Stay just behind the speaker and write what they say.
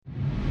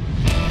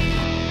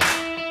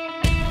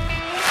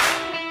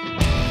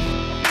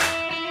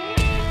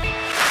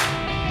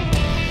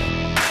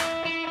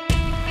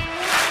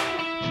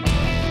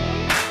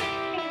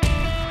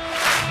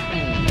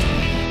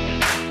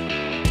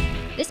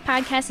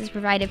podcast is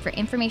provided for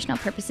informational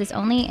purposes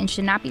only and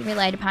should not be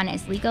relied upon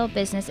as legal,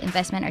 business,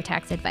 investment, or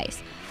tax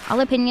advice. All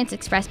opinions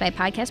expressed by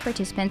podcast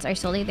participants are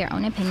solely their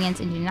own opinions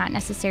and do not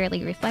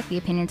necessarily reflect the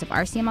opinions of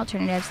RCM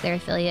Alternatives, their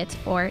affiliates,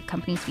 or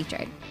companies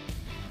featured.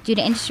 Due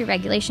to industry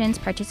regulations,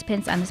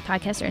 participants on this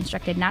podcast are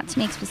instructed not to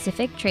make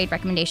specific trade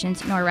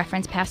recommendations nor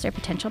reference past or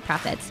potential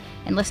profits,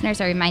 and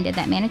listeners are reminded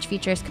that managed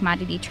futures,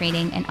 commodity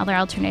trading, and other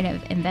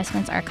alternative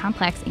investments are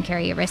complex and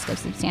carry a risk of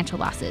substantial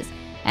losses.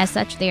 As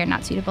such, they are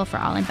not suitable for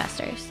all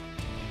investors.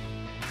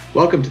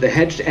 Welcome to the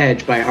Hedged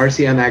Edge by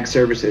RCM Ag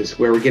Services,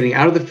 where we're getting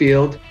out of the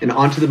field and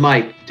onto the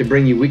mic to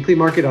bring you weekly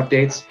market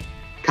updates,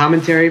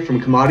 commentary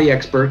from commodity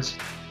experts,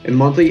 and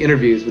monthly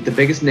interviews with the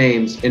biggest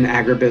names in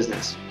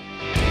agribusiness.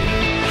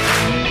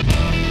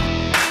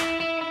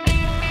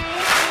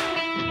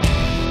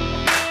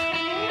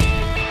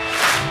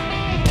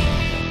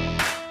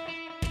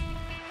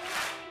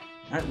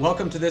 All right,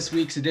 welcome to this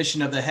week's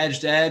edition of the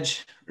Hedged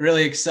Edge.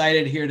 Really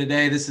excited here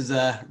today. This is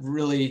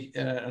really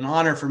an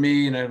honor for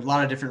me and a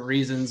lot of different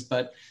reasons,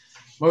 but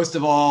most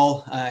of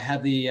all, I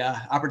had the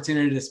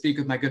opportunity to speak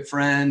with my good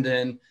friend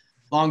and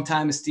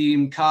longtime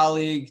esteemed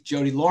colleague,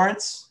 Jody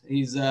Lawrence.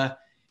 He's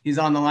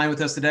on the line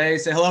with us today.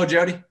 Say hello,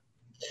 Jody.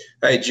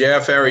 Hey,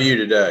 Jeff, how are you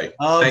today?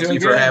 Oh, Thank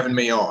you for having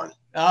me on.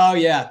 Oh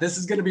yeah, this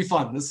is going to be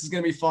fun. We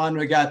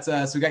got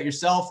we got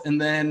yourself, and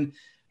then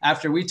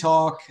after we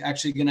talk,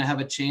 actually going to have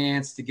a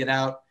chance to get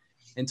out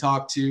and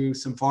talk to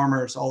some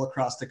farmers all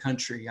across the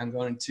country. I'm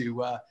going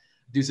to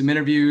do some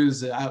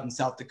interviews out in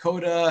South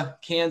Dakota,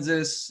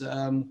 Kansas.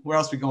 Where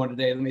else are we going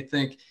today? Let me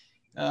think.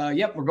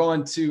 Yep, we're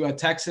going to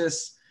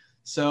Texas.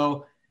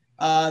 So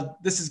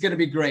this is going to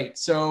be great.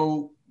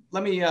 So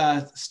let me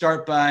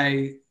start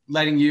by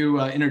letting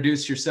you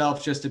introduce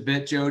yourself just a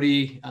bit,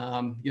 Jody.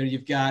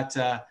 You've got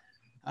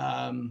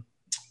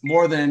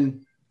more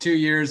than 2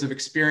 years of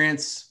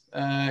experience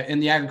in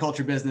the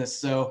agriculture business.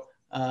 So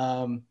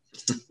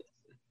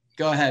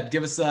go ahead,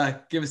 give us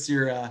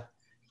your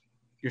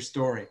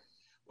story.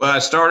 Well, I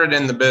started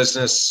in the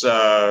business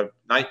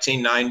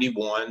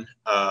 1991,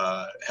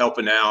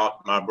 helping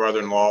out my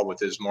brother-in-law with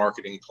his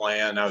marketing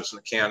plan. I was an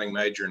accounting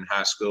major in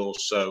high school,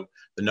 so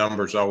the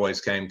numbers always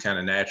came kind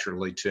of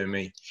naturally to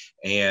me,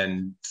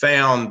 and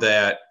found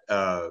that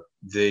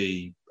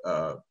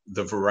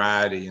the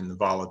variety and the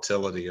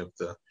volatility of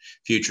the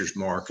futures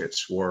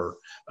markets were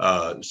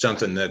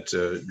something that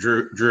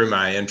drew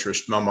my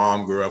interest. My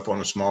mom grew up on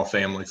a small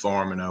family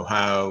farm in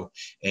Ohio,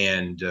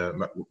 and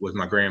with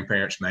my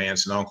grandparents, my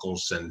aunts and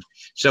uncles. And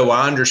so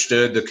I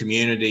understood the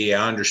community.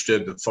 I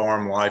understood the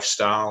farm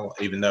lifestyle,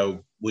 even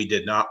though we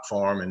did not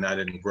farm and I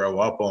didn't grow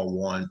up on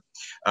one.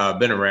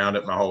 Been around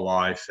it my whole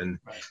life. And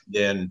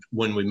then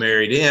when we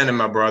married in and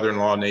my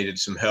brother-in-law needed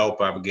some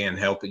help, I began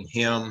helping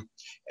him.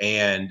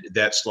 And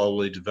that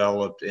slowly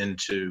developed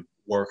into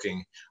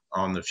working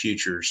on the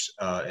futures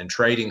and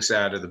trading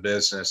side of the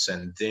business.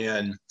 And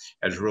then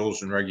as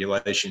rules and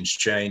regulations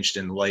changed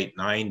in the late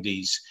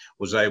 90s,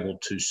 was able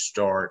to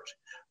start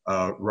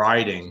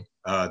writing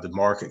the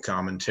market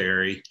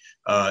commentary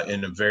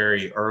in a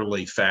very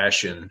early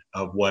fashion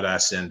of what I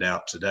send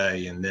out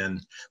today. And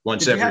then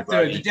once did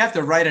you have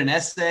to write an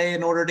essay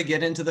in order to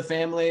get into the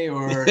family,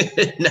 or?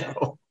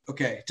 No.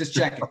 Okay, just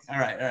checking. All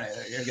right,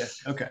 you're good.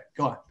 Okay,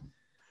 go on.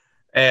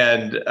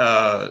 And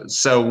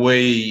so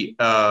we,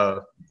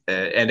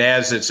 and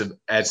as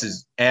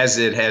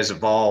it has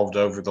evolved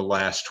over the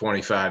last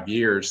 25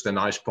 years, the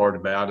nice part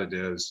about it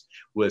is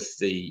with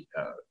the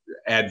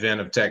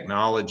advent of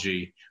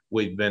technology,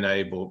 we've been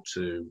able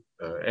to,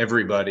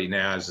 everybody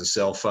now has a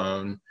cell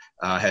phone,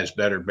 has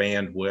better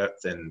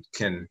bandwidth, and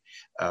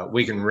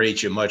we can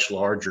reach a much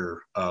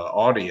larger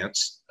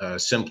audience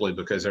simply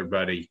because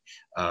everybody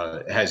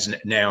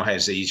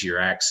has easier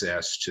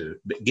access to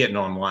getting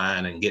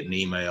online and getting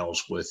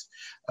emails with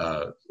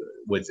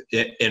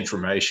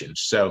information.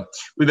 So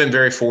we've been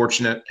very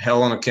fortunate.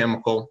 Helena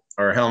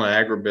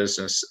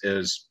Agribusiness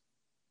is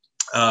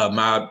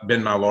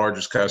been my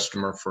largest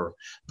customer for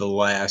the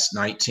last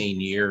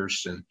 19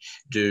 years, and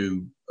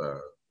do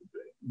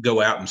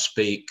go out and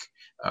speak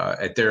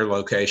at their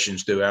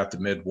locations throughout the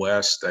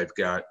Midwest. They've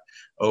got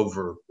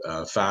over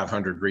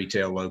 500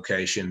 retail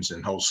locations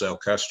and wholesale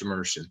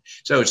customers. And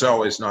so it's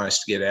always nice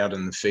to get out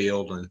in the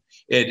field, and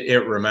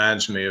it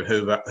reminds me of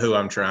who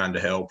I'm trying to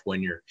help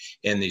when you're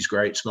in these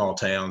great small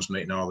towns,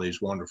 meeting all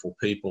these wonderful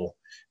people.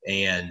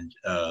 And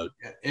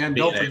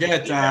don't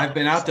forget, I've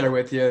been out there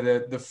with you,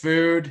 the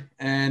food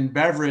and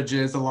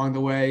beverages along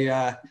the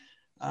way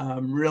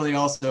really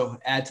also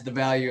add to the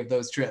value of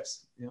those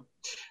trips. Yep.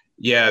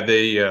 Yeah,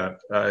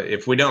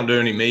 if we don't do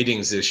any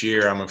meetings this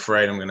year, I'm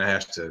afraid I'm going to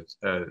have to.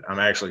 I'm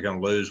actually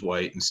going to lose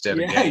weight instead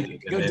of gaining.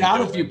 Go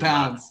down a few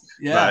pounds.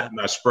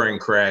 My spring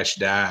crash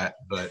diet,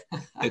 but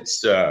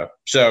it's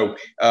it's a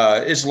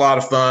lot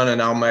of fun,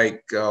 and I'll make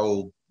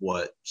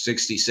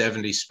 60,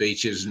 70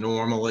 speeches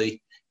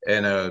normally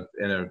in a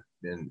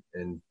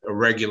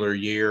regular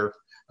year.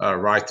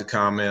 Write the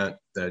comment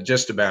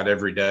just about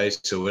every day,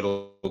 so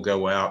it'll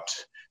go out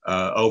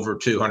over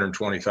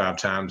 225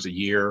 times a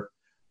year.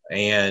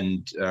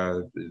 and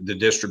the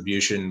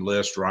distribution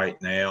list right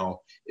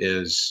now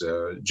is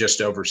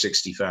just over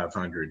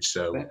 6,500.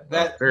 So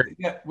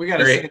we got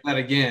to say that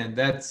again.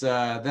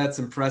 That's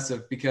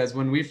impressive, because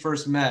when we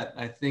first met,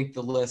 I think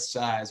the list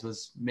size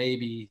was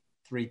maybe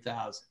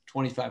 3,000,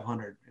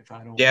 2,500, if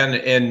I don't. Yeah,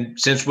 and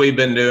since we've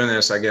been doing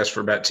this, I guess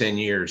for about 10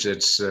 years,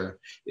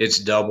 it's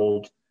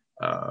doubled.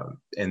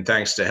 And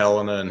thanks to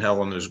Helena and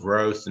Helena's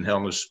growth and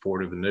Helena's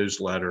support of the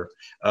newsletter,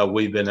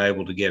 we've been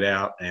able to get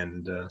out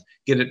and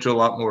get it to a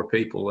lot more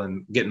people,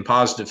 and getting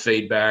positive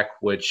feedback,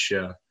 which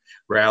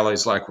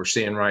rallies like we're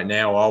seeing right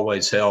now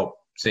always help,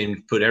 seem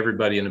to put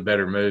everybody in a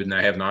better mood, and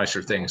they have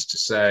nicer things to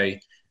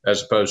say,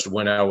 as opposed to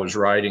when I was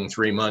writing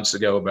 3 months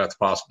ago about the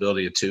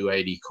possibility of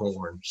 280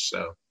 corn.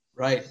 So.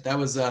 Right. That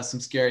was some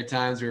scary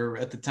times. We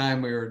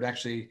were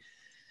actually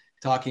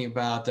talking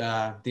about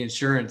the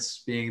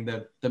insurance being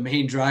the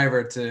main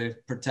driver to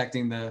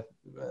protecting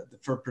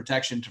for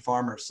protection to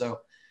farmers.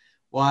 So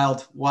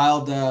wild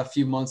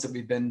few months that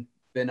we've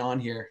been on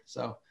here.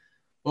 So,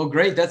 well,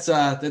 great. That's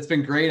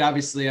been great.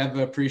 Obviously, I've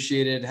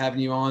appreciated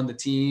having you on the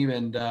team,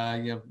 and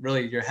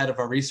really you're head of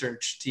our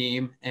research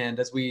team. And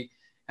as we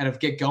kind of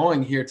get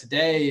going here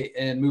today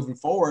and moving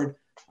forward,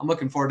 I'm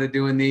looking forward to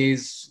doing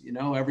these,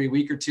 every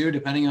week or two,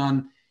 depending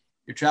on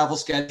your travel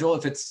schedule.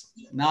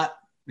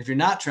 If you're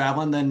not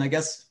traveling, then I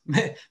guess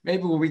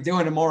maybe we'll be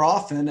doing it more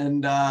often,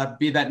 and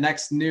be that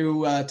next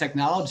new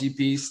technology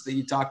piece that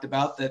you talked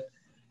about that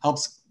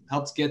helps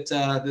get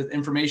the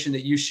information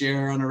that you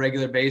share on a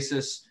regular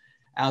basis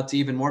out to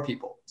even more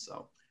people.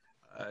 So,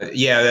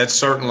 yeah, that's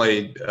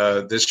certainly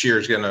this year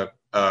is going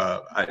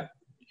to.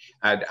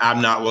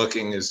 I'm not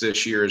looking as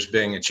this year as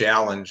being a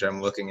challenge. I'm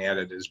looking at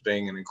it as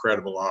being an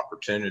incredible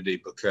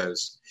opportunity,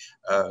 because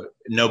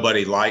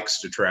nobody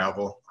likes to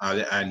travel.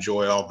 I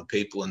enjoy all the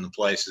people and the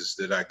places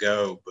that I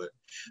go, but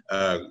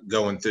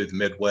going through the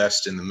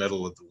Midwest in the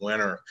middle of the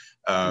winter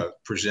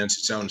presents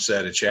its own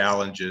set of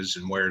challenges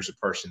and wears a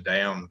person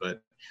down.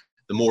 But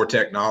the more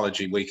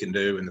technology we can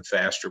do and the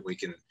faster we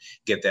can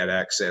get that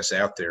access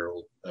out there,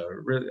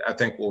 I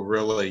think will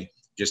really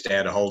just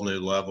add a whole new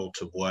level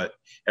to what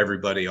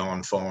everybody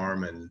on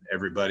farm and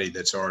everybody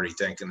that's already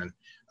thinking and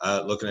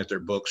looking at their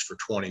books for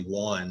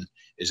 21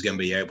 is going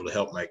to be able to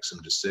help make some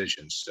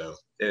decisions. So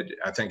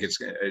I think it's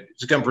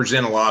going to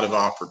present a lot of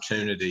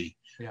opportunity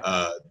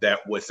that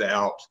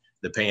without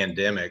the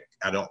pandemic,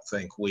 I don't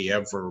think we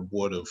ever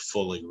would have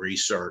fully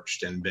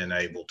researched and been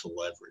able to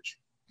leverage.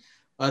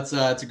 That's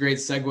a great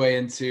segue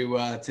into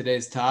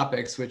today's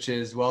topics, which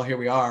is, well, here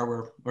we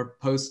are. We're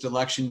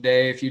post-election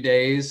day, a few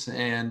days,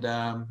 and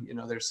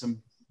there's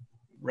some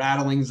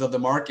rattlings of the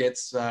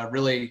markets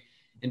really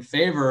in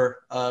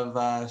favor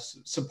of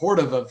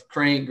supportive of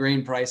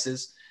grain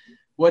prices.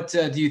 What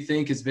do you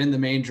think has been the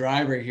main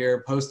driver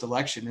here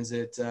post-election? Is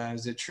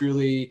it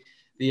truly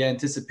the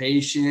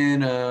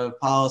anticipation of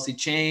policy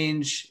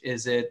change?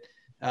 Is it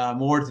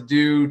more to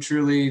do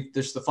truly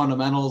just the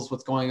fundamentals,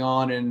 what's going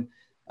on in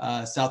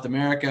South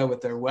America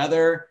with their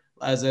weather,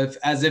 as if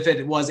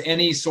it was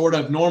any sort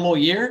of normal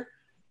year?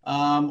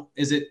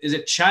 Is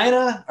it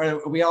China?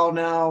 Are we all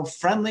now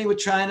friendly with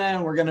China,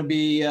 and we're going to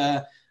be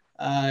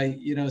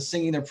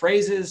singing their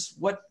praises?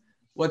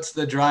 What's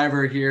the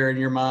driver here in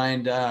your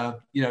mind?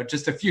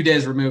 Just a few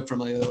days removed from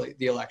the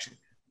election.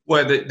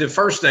 Well, the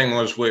first thing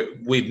was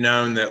we've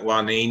known that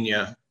La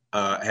Nina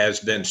has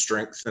been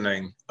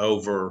strengthening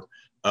over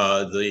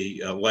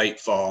the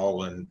late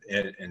fall and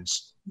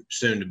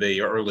soon to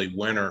be early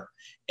winter,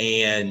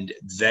 and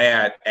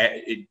that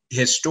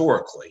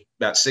historically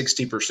about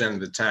 60%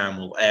 of the time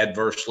will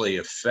adversely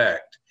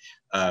affect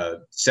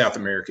South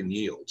American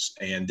yields.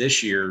 And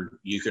this year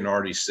you can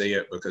already see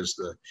it, because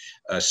the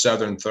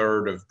southern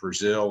third of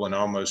Brazil and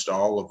almost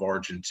all of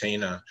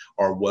Argentina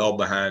are well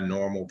behind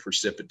normal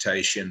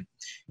precipitation.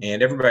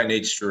 And everybody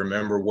needs to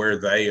remember where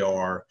they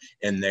are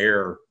in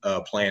their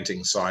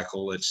planting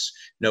cycle. It's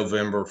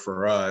November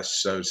for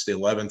us, so it's the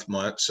 11th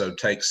month, so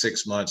take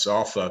 6 months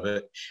off of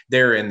it.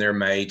 They're in their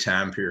May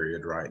time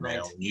period right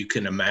now. And you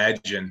can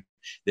imagine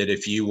that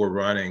if you were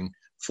running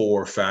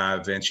 4 or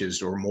 5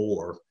 inches or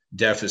more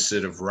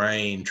deficit of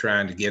rain,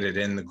 trying to get it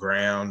in the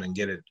ground and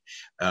get it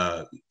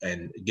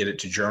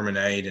to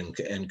germinate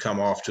and come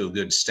off to a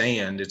good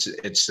stand,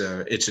 it's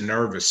a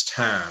nervous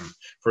time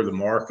for the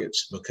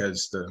markets,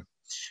 because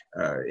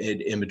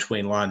in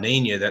between La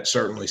Nina, that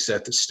certainly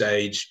set the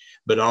stage.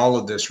 But all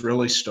of this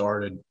really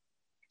started,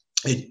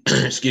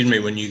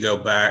 when you go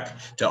back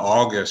to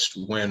August,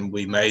 when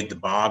we made the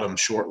bottom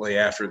shortly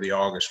after the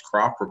August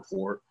crop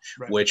report,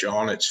 which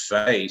on its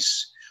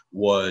face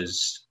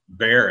was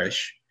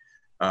bearish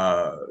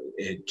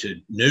to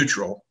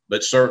neutral,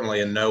 but certainly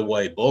in no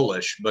way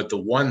bullish. But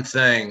the one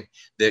thing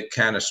that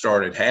kind of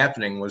started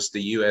happening was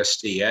the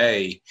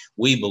USDA,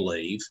 we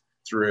believe,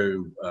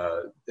 through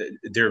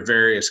their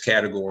various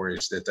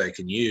categories that they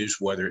can use,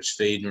 whether it's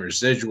feed and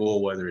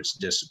residual, whether it's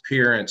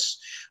disappearance,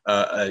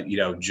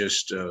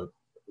 just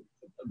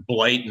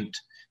blatant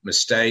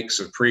mistakes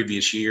of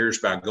previous years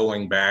by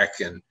going back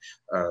and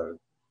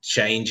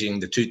changing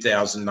the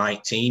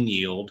 2019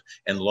 yield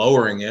and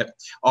lowering it,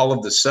 all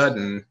of a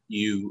sudden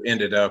you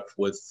ended up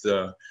with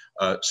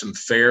some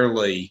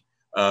fairly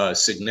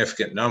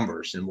significant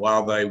numbers. And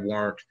while they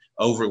weren't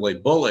overly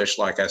bullish,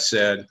 like I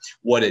said,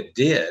 what it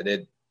did,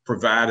 it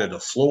provided a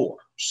floor.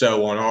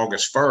 So on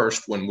August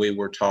 1st, when we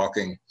were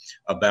talking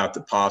about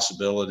the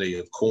possibility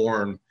of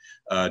corn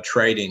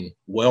trading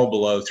well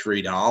below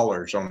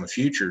 $3 on the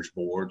futures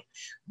board,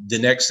 the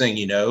next thing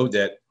you know,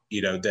 that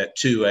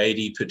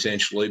 280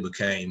 potentially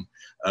became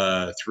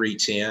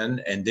 310.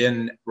 And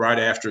then right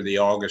after the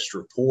August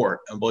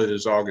report, I believe it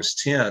was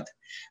August 10th,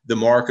 the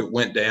market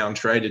went down,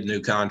 traded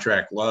new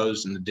contract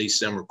lows in the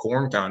December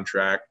corn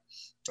contract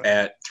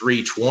at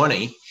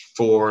 320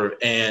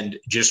 and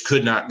just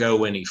could not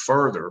go any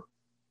further.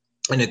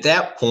 And at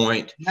that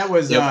point, that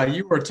was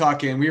we were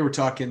talking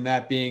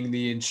that being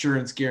the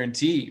insurance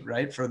guarantee,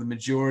 right, for the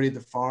majority of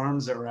the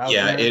farms that were out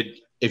there. Yeah,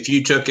 if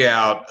you took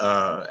out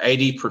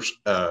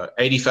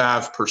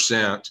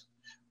 85%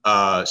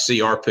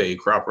 CRP,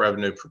 crop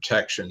revenue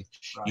protection,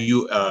 right,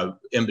 you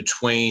in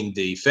between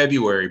the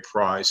February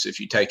price, if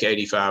you take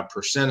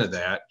 85% of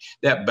that,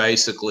 that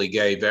basically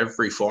gave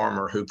every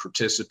farmer who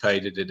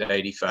participated at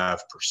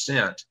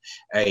 85%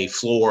 a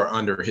floor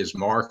under his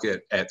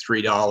market at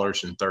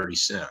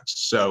 $3.30.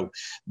 So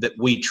that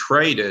we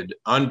traded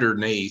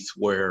underneath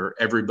where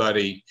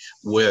everybody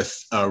with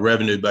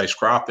revenue-based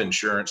crop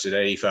insurance at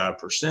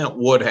 85%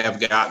 would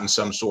have gotten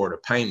some sort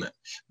of payment,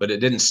 but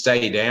it didn't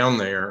stay down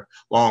there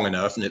long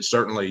enough. And it's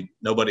certainly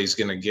nobody's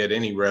going to get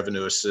any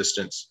revenue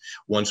assistance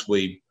once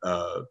we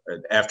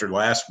after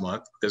last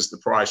month, because the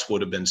price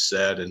would have been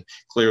set, and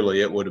clearly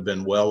it would have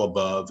been well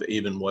above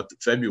even what the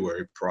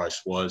February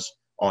price was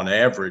on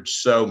average.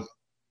 So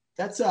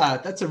that's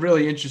a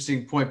really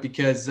interesting point,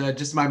 because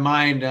just in my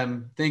mind,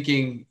 I'm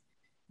thinking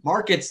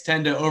markets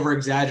tend to over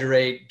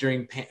exaggerate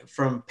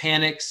from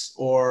panics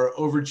or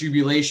over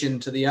jubilation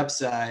to the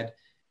upside.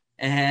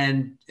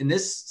 And in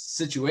this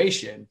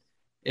situation,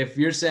 if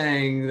you're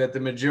saying that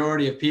the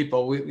majority of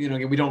people, we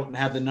don't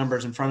have the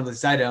numbers in front of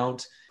us, I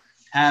don't,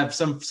 have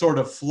some sort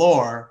of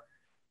floor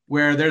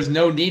where there's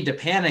no need to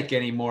panic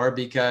anymore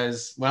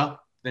because, well,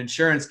 the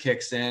insurance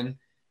kicks in,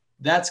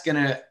 that's going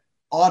to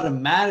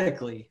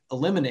automatically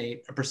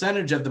eliminate a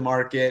percentage of the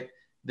market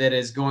that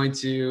is going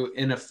to,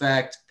 in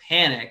effect,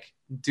 panic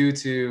due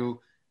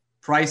to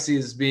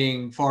prices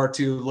being far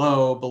too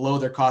low, below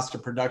their cost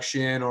of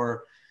production,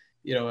 or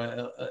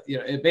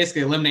it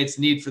basically eliminates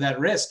the need for that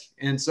risk.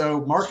 And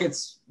so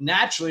markets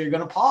naturally are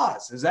going to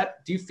pause.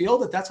 Do you feel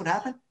that that's what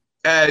happened?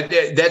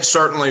 That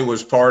certainly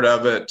was part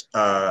of it.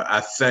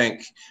 I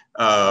think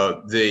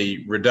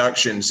the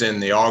reductions in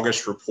the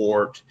August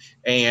report,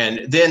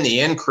 and then the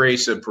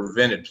increase of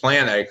prevented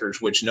plant acres,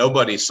 which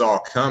nobody saw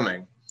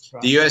coming.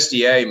 Right. The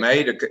USDA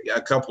made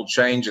a couple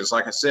changes,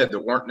 like I said, that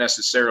weren't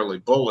necessarily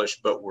bullish,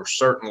 but were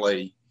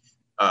certainly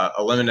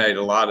eliminated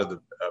a lot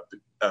of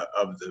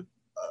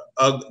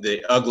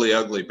the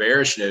ugly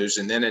bearish news.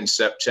 And then in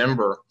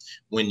September,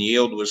 when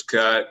yield was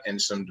cut and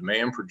some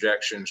demand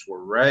projections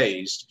were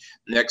raised,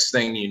 next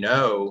thing you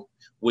know,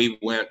 we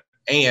went,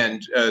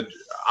 and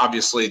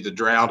obviously the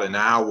drought in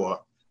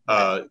Iowa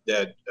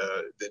that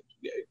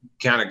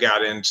kind of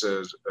got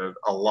into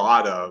a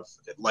lot of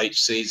late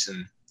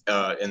season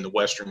in the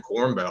Western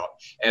Corn Belt.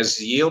 As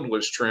the yield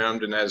was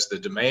trimmed and as the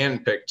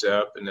demand picked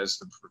up and as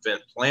the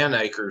prevent plant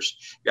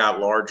acres got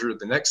larger,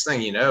 the next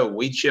thing you know,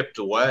 we chipped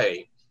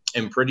away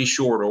in pretty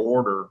short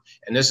order,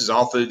 and this is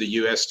all through the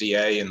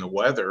USDA and the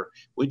weather.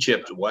 We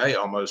chipped away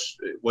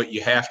almost what you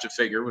have to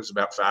figure was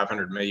about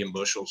 500 million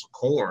bushels of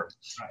corn.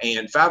 Right.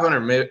 And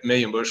 500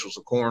 million bushels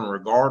of corn,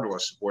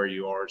 regardless of where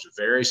you are, is a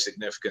very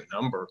significant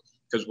number,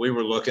 because we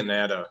were looking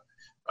at a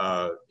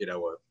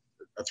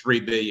 3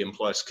 billion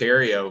plus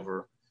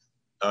carryover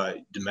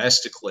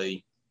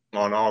domestically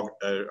on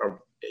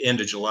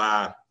end of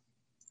July,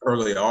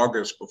 early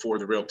August, before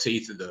the real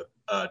teeth of the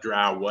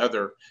dry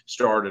weather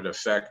started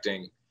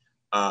affecting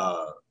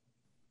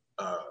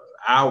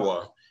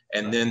Iowa.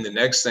 And then the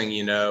next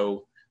thing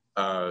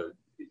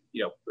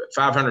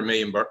 500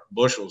 million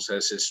bushels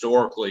has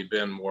historically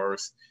been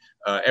worth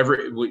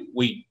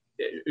we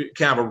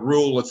kind of a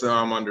rule of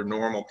thumb under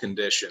normal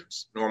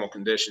conditions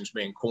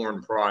being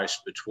corn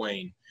price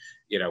between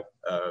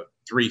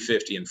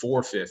 350 and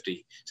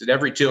 450, so that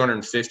every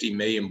 250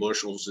 million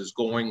bushels is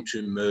going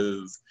to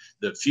move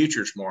the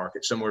futures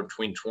market somewhere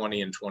between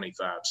 20 and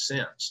 25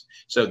 cents.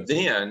 So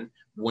then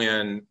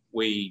when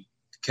we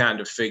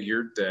kind of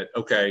figured that,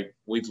 okay,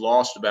 we've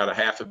lost about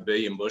 500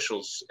 million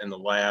bushels in the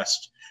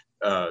last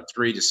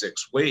 3 to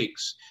 6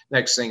 weeks,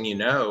 next thing you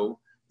know,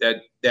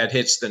 that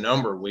hits the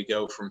number. We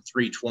go from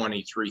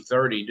 320,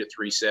 330 to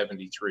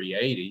 370,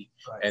 380.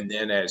 Right. And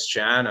then as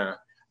China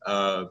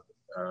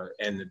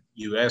and the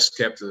U.S.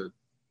 kept the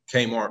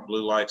Kmart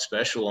blue light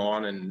special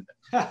on, and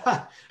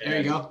there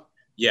you go.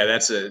 Yeah,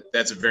 that's a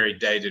very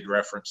dated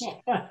reference.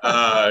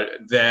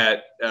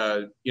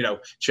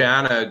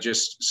 China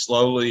just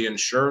slowly and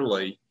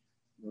surely,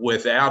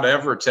 without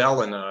ever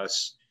telling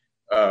us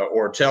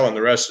or telling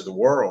the rest of the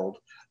world,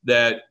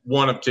 that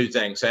one of two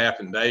things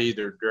happened. They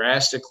either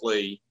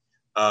drastically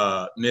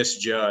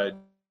misjudged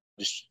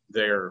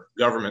their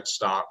government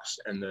stocks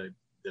and the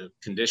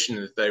condition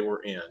that they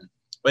were in.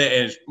 And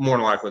it's more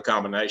than likely a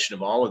combination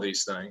of all of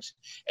these things,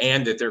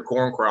 and that their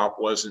corn crop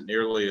wasn't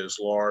nearly as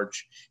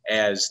large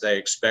as they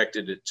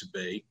expected it to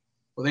be.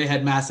 Well, they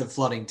had massive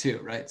flooding too,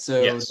 right?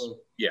 So yes. the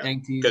Yeah,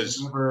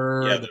 Yanktees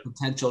River, the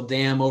potential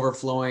dam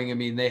overflowing. I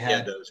mean, they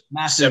had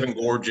massive Seven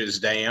Gorges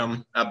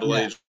Dam, I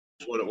believe,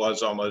 is what it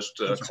was, almost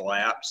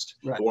collapsed.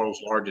 Right. The world's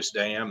largest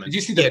dam. And did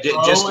you see the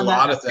just a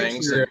lot of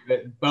things?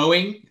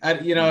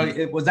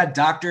 Boeing, was that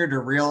doctored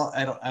or real?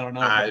 I don't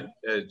know.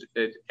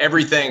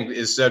 Everything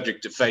is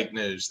subject to fake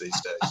news these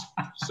days,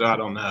 so I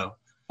don't know.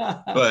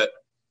 But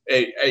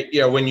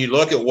when you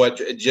look at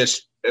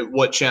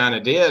what China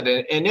did,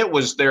 and it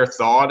was their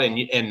thought,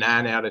 and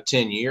 9 out of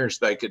 10 years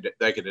they could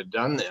have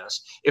done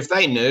this. If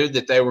they knew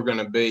that they were going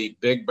to be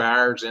big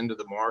buyers into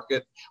the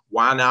market,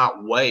 why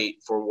not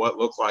wait for what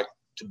looked like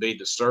to be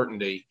the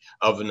certainty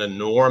of an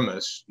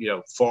enormous,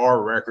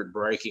 far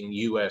record-breaking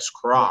U.S.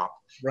 crop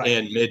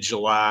in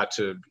mid-July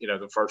to,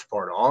 the first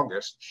part of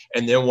August.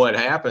 And then what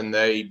happened,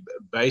 they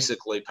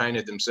basically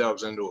painted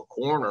themselves into a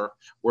corner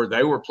where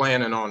they were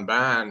planning on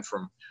buying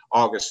from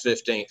August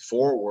 15th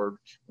forward,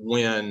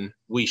 when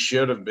we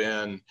should have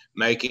been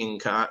making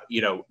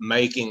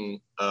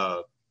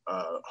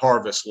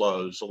harvest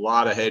lows, a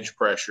lot of hedge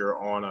pressure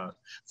on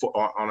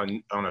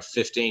a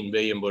 15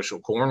 billion bushel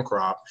corn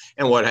crop.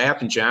 And what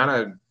happened,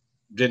 China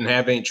didn't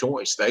have any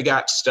choice. They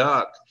got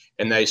stuck,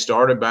 and they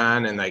started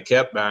buying, and they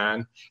kept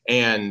buying.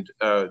 And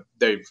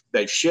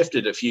they've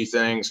shifted a few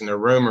things, and there are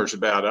rumors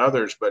about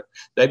others, but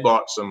they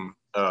bought some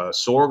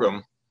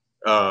sorghum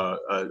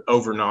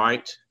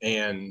overnight,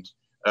 and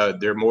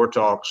there are more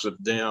talks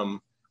of them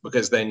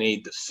because they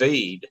need the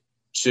feed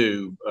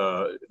to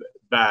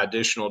buy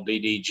additional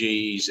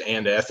DDGs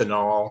and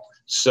ethanol.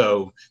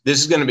 So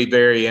this is going to be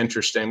very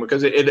interesting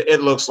because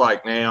it looks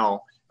like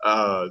now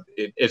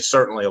it's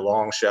certainly a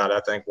long shot.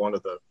 I think one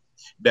of the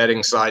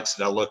betting sites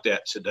that I looked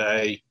at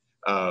today,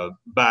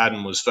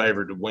 Biden was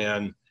favored to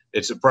win.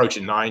 It's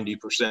approaching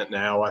 90%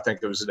 now. I think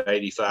it was at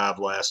 85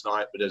 last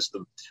night, but as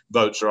the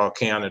votes are all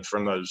counted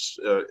from those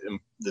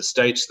the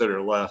states that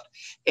are left,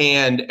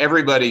 and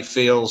everybody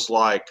feels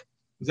like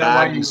is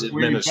that Biden's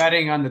were you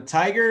betting on the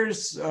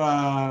Tigers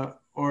or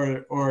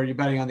are you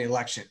betting on the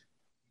election?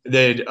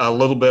 They a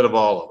little bit of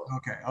all of them.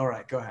 Okay, all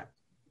right, go ahead.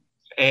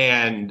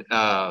 And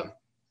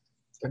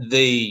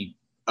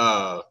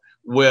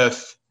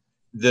with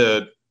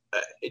the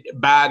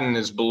Biden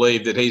is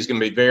believed that he's going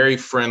to be very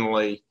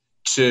friendly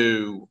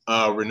to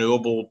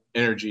renewable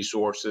energy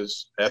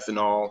sources,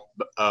 ethanol,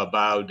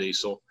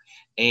 biodiesel,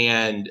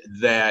 and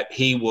that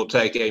he will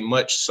take a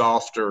much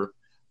softer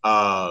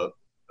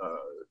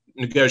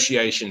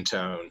negotiation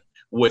tone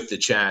with the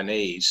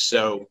Chinese.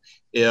 So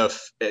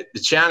if the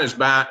China's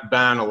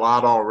buying a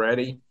lot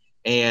already,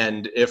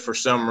 and if for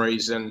some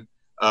reason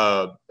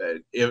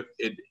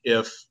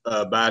if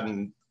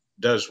Biden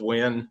does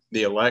win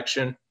the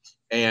election,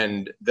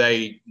 and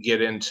they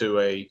get into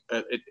it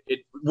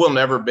will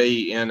never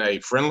be in a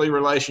friendly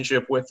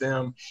relationship with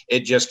them. It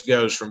just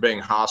goes from being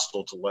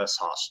hostile to less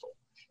hostile.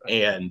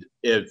 And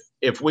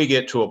if we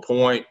get to a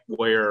point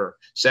where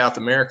South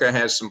America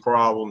has some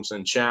problems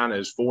and China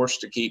is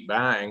forced to keep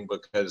buying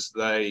because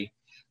they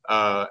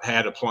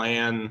had a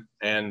plan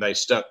and they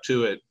stuck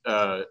to it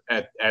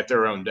at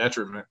their own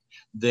detriment,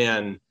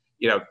 then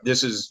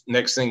this is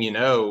next thing you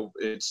know,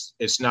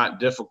 it's not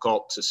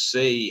difficult to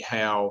see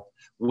how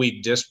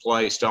we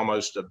displaced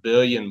almost 1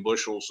 billion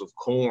bushels of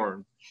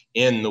corn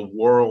in the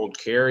world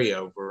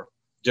carryover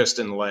just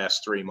in the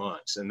last 3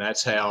 months. And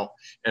that's how,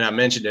 and I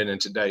mentioned it in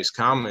today's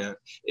comment,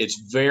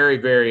 it's very,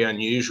 very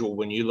unusual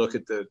when you look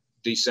at the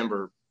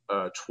December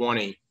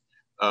 20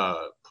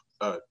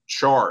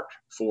 chart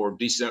for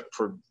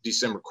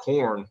December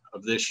corn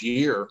of this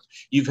year.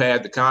 You've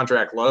had the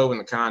contract low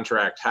and the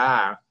contract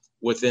high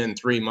within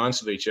 3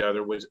 months of each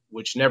other,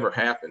 which never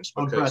happens,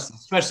 because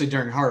especially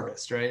during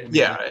harvest, right?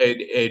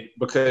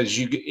 Because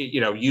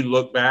you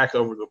look back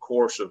over the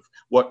course of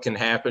what can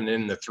happen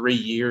in the 3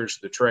 years,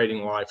 the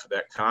trading life of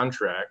that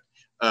contract,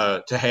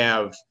 to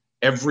have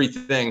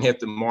everything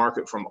hit the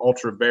market from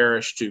ultra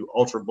bearish to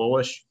ultra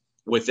bullish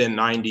within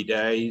 90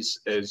 days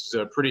is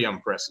pretty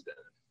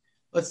unprecedented.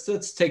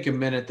 Let's take a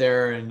minute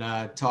there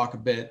and talk a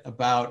bit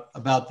about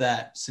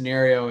that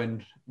scenario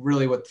and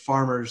really what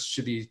farmers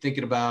should be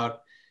thinking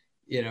about,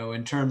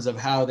 in terms of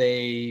how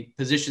they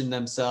position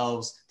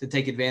themselves to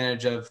take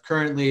advantage of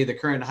the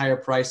current higher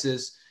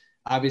prices.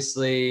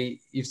 Obviously,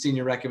 you've seen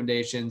your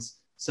recommendations: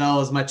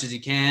 sell as much as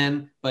you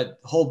can, but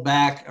hold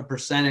back a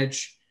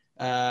percentage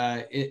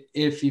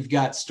if you've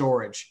got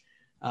storage.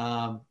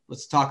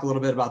 Let's talk a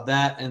little bit about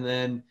that. And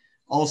then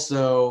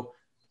also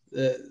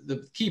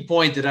the key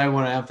point that I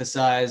want to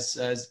emphasize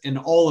as in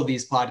all of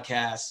these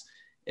podcasts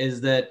is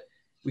that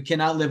we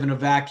cannot live in a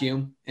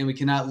vacuum, and we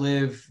cannot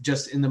live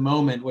just in the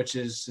moment, which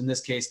is in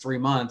this case 3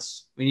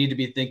 months. We need to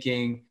be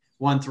thinking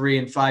 1, 3,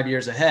 and 5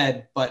 years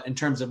ahead. But in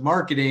terms of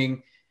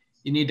marketing,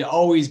 you need to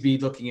always be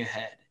looking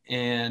ahead.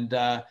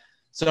 And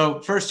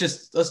so first,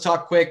 just let's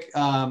talk quick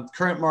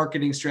current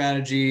marketing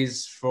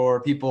strategies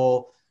for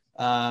people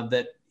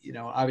that,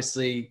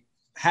 obviously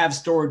have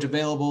storage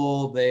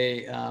available.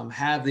 They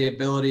have the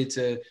ability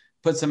to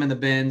put some in the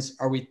bins.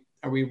 Are we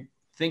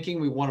thinking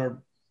we want to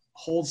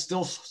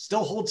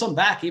still hold some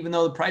back, even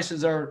though the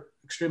prices are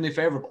extremely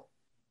favorable?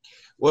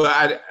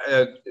 Well,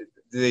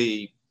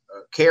 the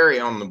carry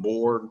on the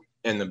board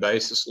and the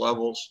basis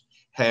levels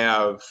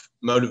have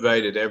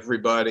motivated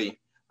everybody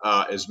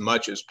as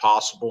much as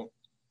possible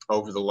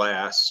over the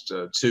last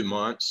 2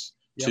 months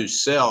to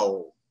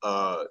sell,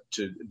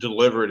 to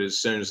deliver it as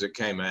soon as it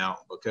came out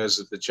because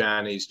of the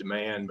Chinese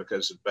demand,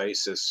 because of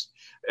basis.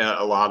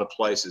 A lot of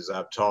places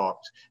I've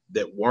talked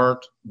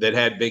that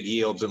had big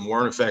yields and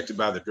weren't affected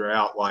by the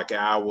drought, like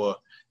Iowa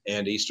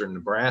and eastern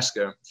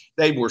Nebraska,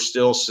 they were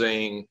still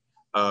seeing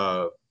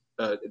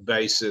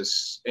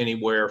basis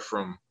anywhere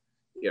from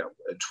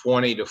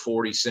 20 to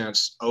 40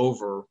 cents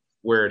over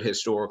where it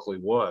historically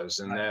was,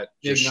 and that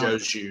just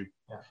shows you,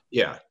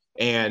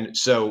 And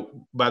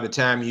so by the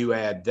time you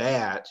add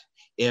that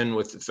in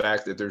with the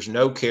fact that there's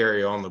no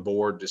carry on the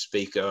board to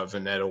speak of,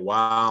 and that a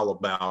while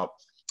about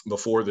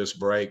before this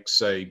break,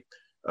 say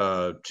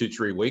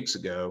 2-3 weeks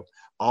ago,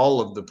 all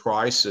of the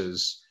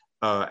prices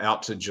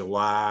out to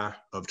July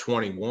of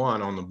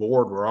 21 on the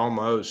board were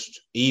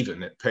almost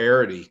even at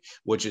parity,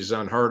 which is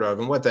unheard of.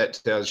 And what that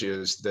tells you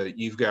is that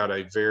you've got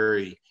a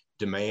very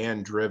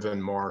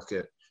demand-driven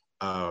market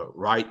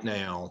right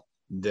now,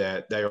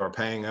 that they are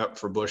paying up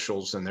for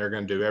bushels, and they're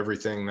going to do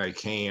everything they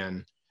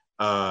can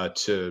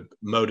to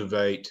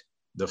motivate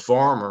the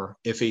farmer,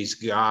 if he's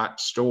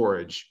got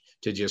storage,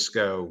 to just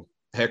go,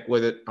 heck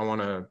with it. I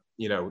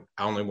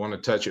only want to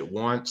touch it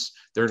once.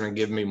 They're going to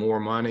give me more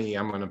money.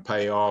 I'm going to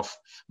pay off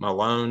my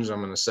loans.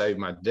 I'm going to save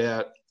my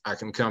debt. I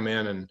can come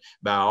in and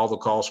buy all the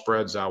call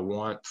spreads I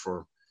want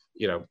for,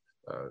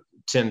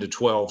 10 to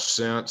 12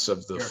 cents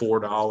of the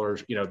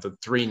 $4, the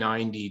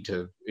 $3.90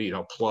 to,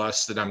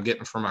 plus that I'm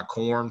getting for my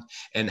corn,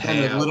 and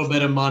have a little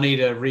bit of money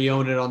to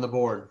re-own it on the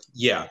board.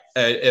 Yeah.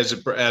 As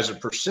a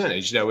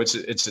percentage,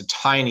 it's a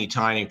tiny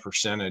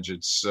percentage.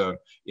 It's,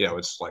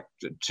 it's like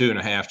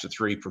 2.5 to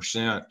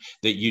 3%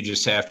 that you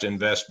just have to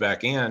invest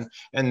back in.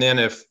 And then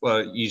if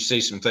you see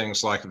some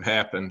things like have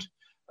happened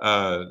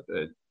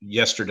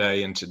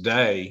yesterday and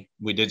today,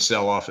 we did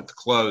sell off at the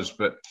close,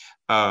 but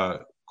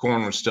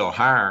corn was still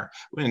higher.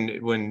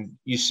 When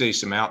you see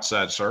some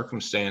outside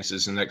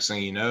circumstances, and next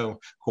thing you know,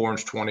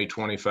 corn's 20,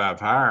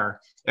 25 higher,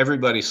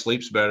 everybody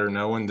sleeps better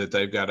knowing that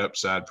they've got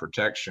upside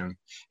protection.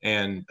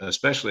 And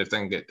especially if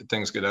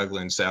things get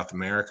ugly in South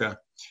America,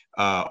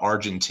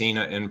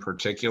 Argentina in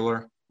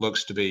particular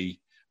looks to be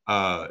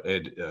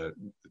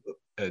in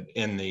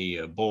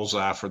the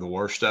bullseye for the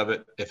worst of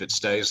it. If it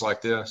stays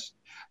like this,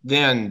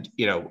 then,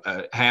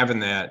 having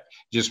that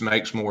just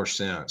makes more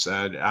sense.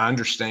 I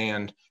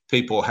understand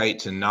people hate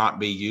to not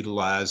be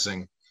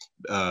utilizing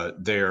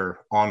their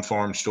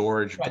on-farm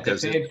storage, right,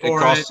 because it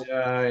costs.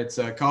 It's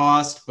a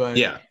cost, but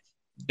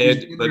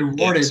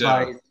rewarded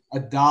by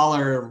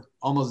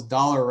almost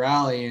 $1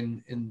 rally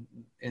in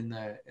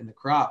the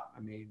crop. I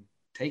mean,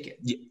 take it.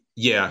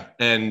 Yeah,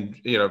 and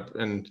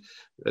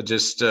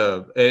just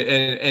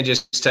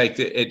take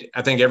it.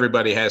 I think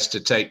everybody has to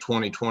take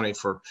 2020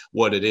 for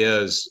what it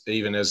is,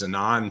 even as a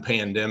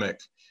non-pandemic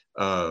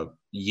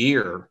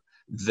year.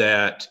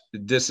 That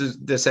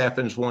this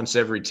happens once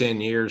every 10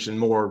 years, and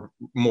more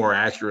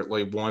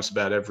accurately, once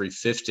about every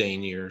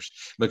 15 years.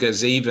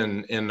 Because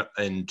even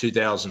in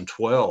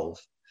 2012,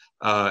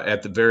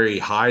 at the very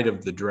height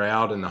of the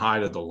drought and the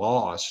height of the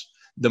loss,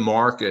 the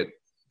market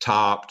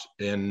topped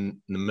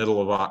in the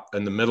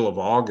middle of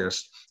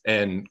August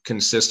and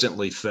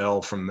consistently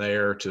fell from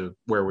there to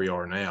where we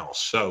are now.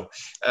 So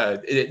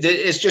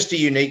it's just a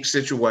unique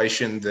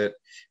situation that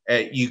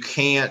you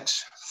can't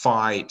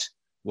fight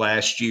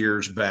last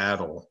year's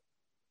battle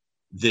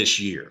this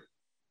year,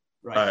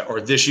 right?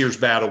 Or this year's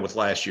battle with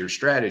last year's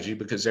strategy,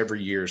 because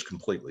every year is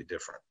completely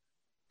different.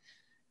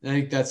 I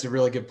think that's a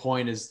really good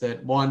point, is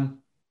that one,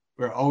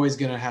 we're always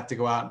going to have to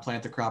go out and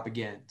plant the crop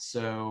again.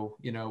 So,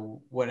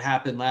 what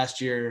happened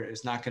last year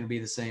is not going to be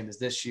the same as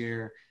this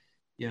year.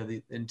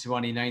 In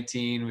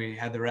 2019, we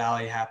had the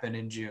rally happen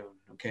in June.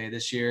 Okay.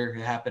 This year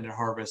it happened at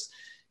harvest,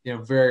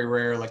 very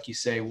rare, like you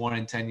say, 1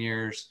 in 10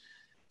 years.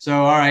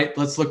 So, all right,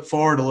 let's look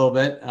forward a little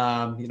bit.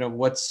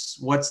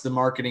 What's the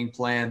marketing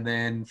plan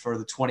then for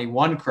the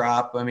 21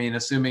 crop? I mean,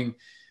 assuming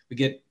we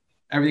get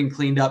everything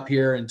cleaned up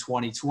here in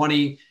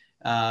 2020,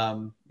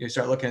 you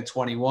start looking at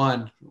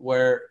 21,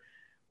 where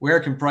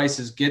can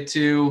prices get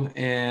to?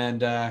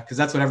 And because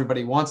that's what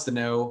everybody wants to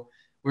know,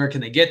 where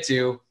can they get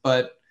to?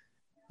 But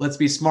let's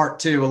be smart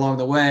too along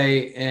the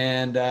way.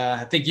 And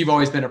I think you've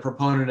always been a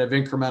proponent of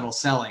incremental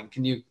selling.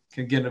 Can you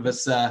give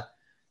us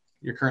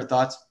your current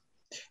thoughts?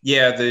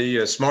 Yeah,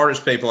 the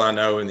smartest people I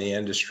know in the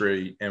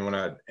industry,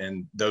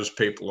 and those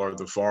people are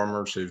the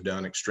farmers who've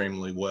done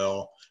extremely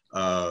well,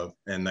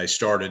 and they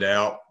started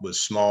out with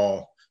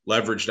small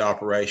leveraged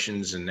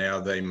operations, and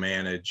now they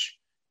manage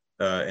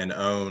and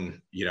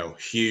own,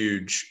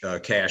 huge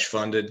cash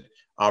funded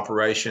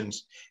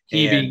operations.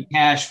 He and being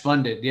cash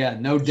funded,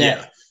 no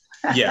debt.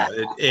 They're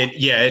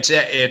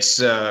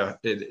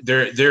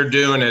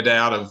doing it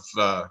out of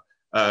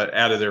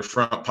their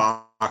front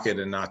pocket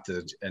and not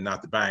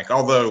the bank.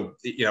 Although,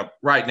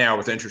 right now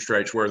with interest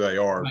rates where they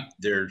are, right,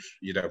 there's,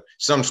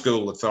 some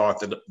school of thought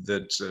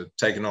that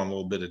taking on a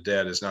little bit of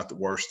debt is not the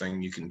worst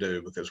thing you can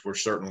do, because we're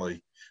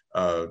certainly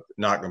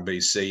not going to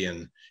be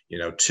seeing,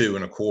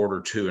 2.25%,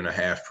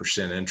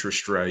 2.5%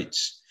 interest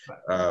rates,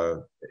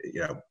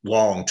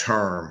 long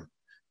term.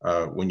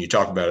 When you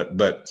talk about it,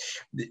 but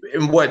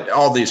what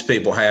all these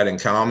people had in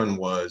common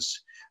was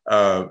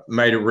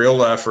made a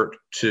real effort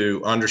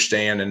to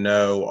understand and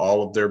know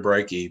all of their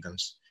break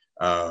evens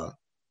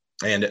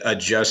and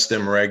adjust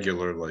them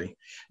regularly.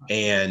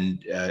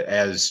 And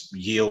as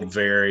yield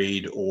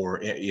varied,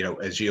 or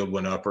as yield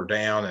went up or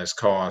down, as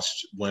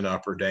costs went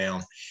up or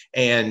down,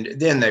 and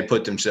then they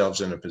put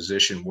themselves in a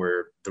position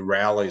where the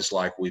rallies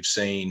like we've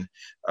seen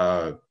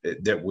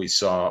that we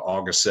saw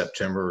August,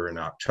 September, and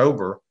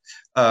October,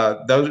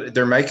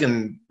 they're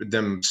making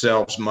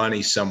themselves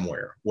money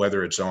somewhere,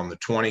 whether it's on the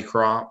 20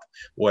 crop,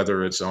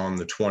 whether it's on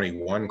the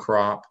 21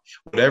 crop,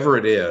 whatever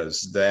it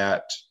is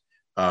that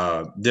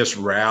this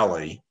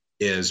rally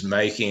is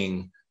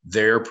making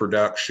their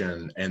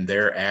production and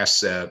their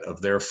asset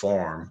of their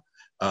farm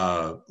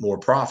more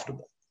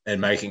profitable and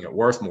making it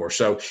worth more.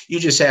 So you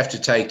just have to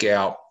take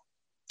out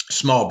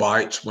small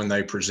bites when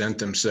they present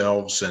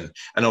themselves. And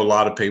I know a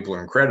lot of people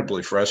are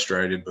incredibly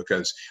frustrated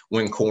because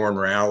when corn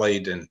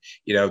rallied and,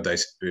 they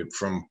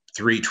from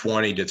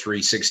 320 to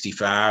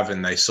 365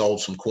 and they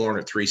sold some corn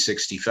at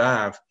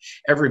 365,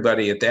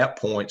 everybody at that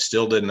point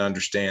still didn't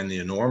understand the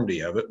enormity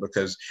of it,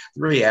 because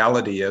the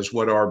reality is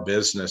what our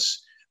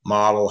business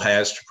model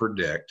has to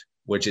predict,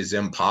 which is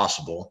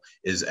impossible,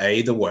 is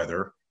A, the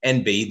weather,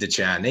 and B, the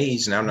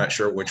Chinese. And I'm not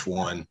sure which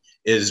one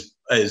is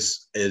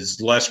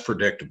less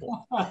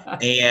predictable.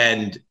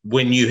 And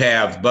when you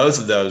have both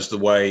of those, the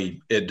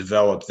way it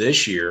developed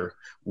this year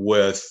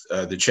with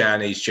the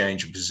Chinese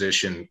change of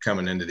position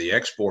coming into the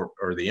export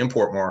or the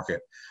import market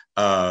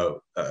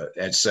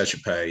at such a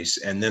pace,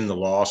 and then the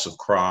loss of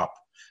crop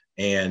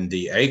and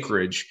the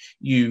acreage,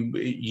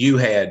 you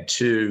had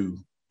two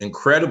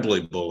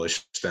incredibly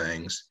bullish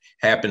things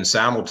happen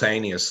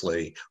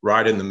simultaneously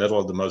right in the middle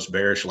of the most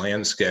bearish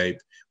landscape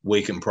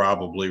we can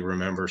probably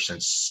remember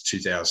since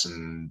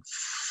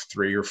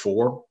 2003 or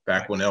 4,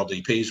 back when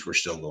LDPs were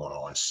still going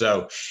on.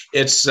 So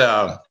it's,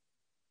 you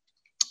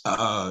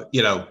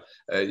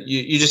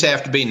just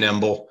have to be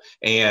nimble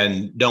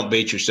and don't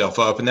beat yourself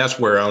up. And that's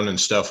where owning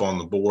stuff on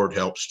the board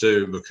helps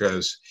too,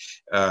 because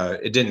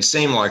it didn't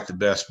seem like the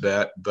best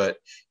bet, but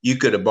you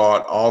could have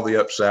bought all the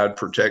upside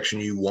protection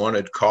you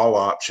wanted, call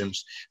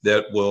options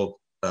that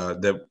will,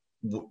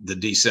 the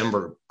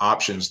December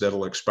options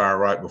that'll expire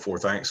right before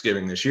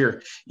Thanksgiving this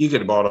year. You could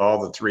have bought all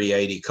the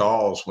 380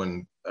 calls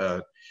when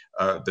a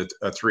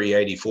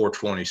 380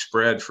 420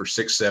 spread for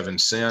 6-7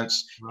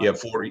 cents. Right. You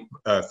have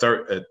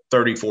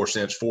 34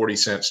 cents, 40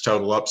 cents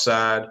total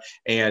upside,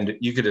 and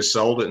you could have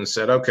sold it and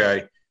said,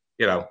 okay,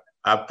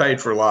 I've paid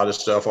for a lot of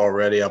stuff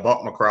already. I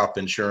bought my crop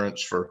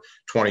insurance for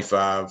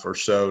 $25 or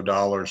so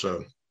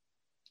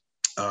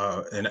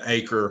an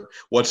acre.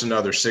 What's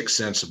another 6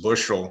 cents a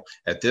bushel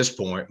at this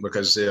point?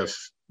 Because if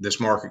this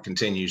market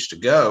continues to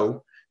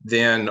go,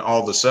 then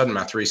all of a sudden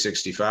my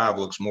 365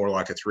 looks more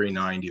like a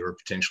 390 or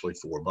potentially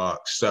 $4.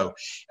 So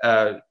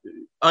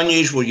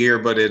unusual year,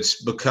 but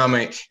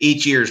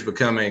each year is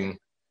becoming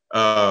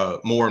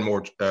more and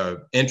more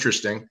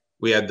interesting.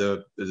 We had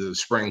the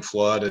spring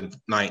flood of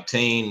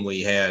 19.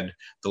 We had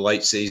the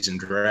late season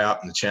drought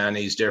and the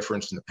Chinese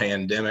difference and the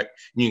pandemic.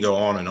 You can go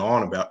on and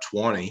on about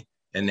 20.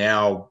 And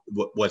now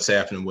what's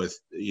happening with,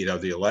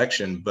 the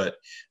election. But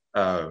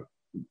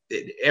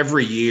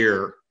every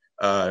year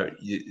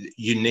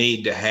you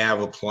need to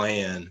have a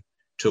plan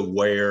to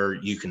where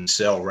you can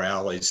sell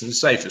rallies. And the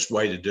safest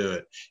way to do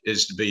it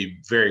is to be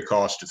very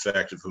cost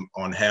effective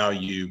on how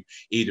you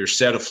either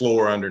set a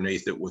floor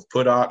underneath it with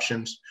put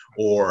options,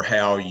 or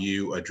how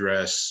you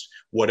address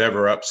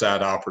whatever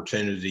upside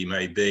opportunity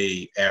may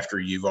be after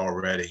you've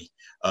already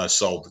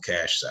sold the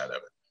cash side of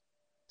it.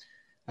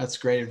 That's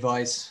great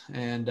advice.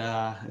 And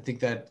I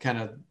think that kind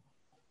of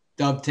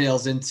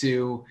dovetails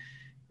into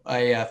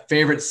a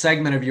favorite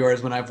segment of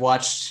yours when I've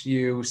watched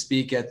you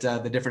speak at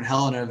the different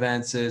Helena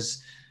events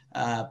is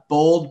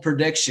bold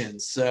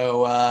predictions.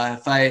 So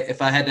if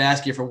I had to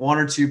ask you for one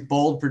or two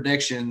bold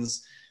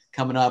predictions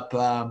coming up,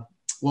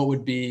 what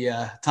would be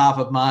top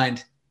of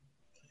mind?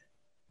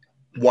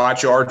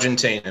 Watch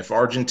Argentina. If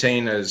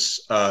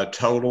Argentina's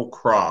total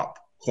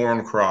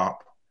corn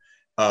crop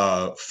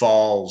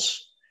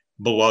falls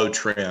below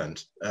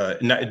trend,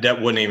 that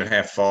wouldn't even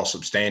have to fall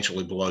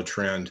substantially below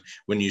trend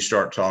when you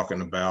start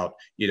talking about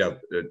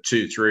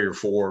 2, 3, or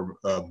 4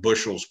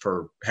 bushels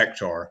per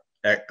hectare,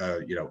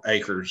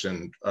 acres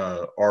and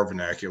our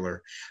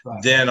vernacular.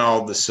 Right. Then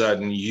all of a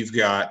sudden you've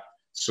got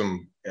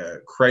some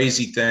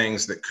crazy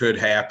things that could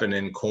happen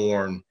in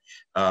corn,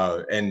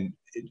 and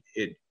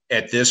it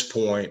at this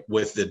point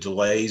with the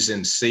delays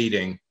in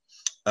seeding,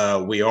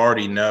 we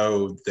already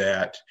know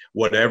that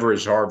whatever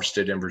is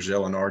harvested in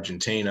Brazil and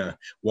Argentina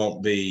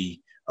won't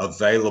be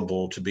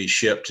available to be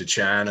shipped to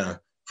China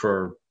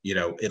for,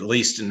 at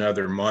least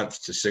another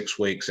month to 6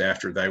 weeks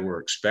after they were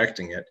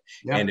expecting it.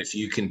 Yeah. And if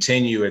you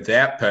continue at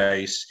that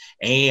pace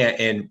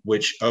and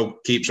which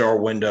keeps our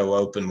window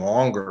open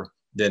longer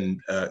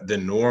than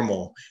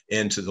normal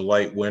into the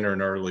late winter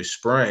and early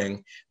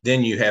spring,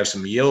 then you have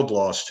some yield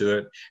loss to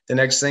it. The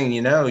next thing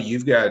you know,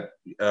 you've got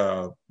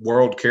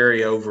world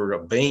carryover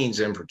of beans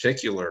in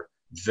particular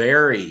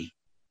very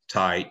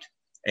tight,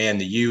 and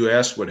the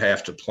U.S. would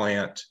have to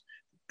plant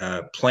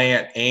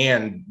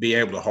and be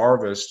able to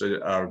harvest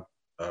a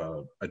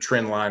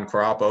trend line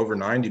crop over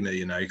 90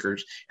 million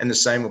acres. And the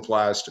same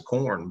applies to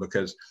corn,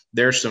 because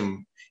there's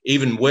some,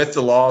 even with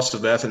the loss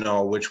of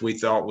ethanol, which we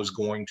thought was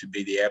going to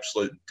be the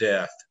absolute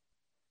death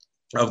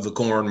of the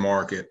corn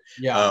market,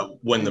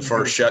 when the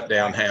first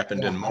shutdown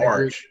happened in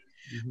March,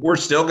 we're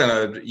still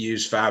going to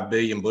use 5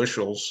 billion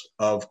bushels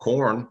of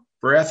corn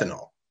for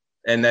ethanol.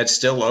 And that's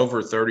still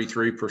over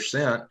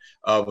 33%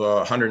 of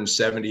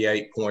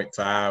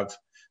 178.5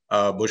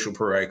 bushel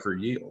per acre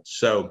yield.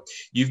 So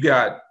you've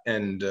got,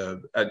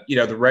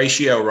 the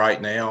ratio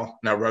right now,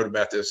 and I wrote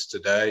about this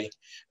today,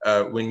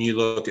 when you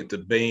look at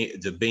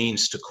the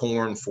beans to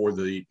corn for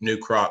the new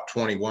crop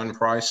 21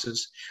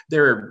 prices,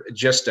 they're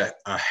just a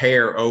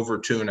hair over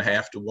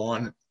 2.5 to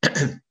 1.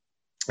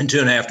 And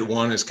 2.5 to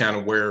 1 is kind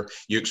of where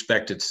you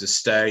expect it to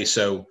stay,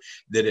 so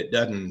that it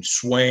doesn't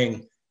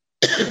swing,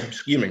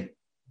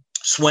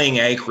 swing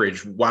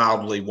acreage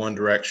wildly one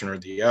direction or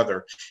the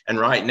other. And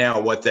right now,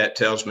 what that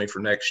tells me for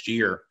next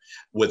year,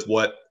 with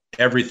what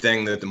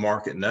everything that the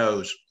market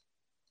knows,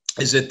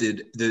 is that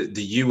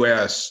the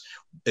U.S.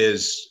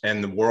 is,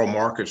 and the world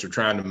markets are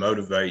trying to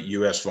motivate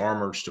U.S.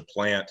 farmers to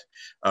plant,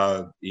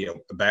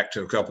 back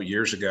to a couple of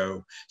years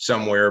ago,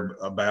 somewhere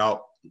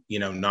about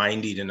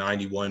 90 to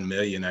 91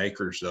 million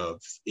acres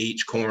of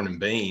each corn and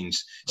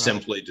beans, right,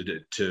 simply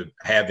to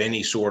have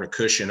any sort of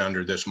cushion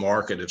under this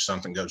market if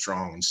something goes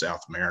wrong in South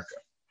America.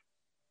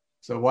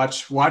 So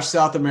watch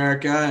South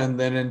America, and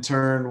then in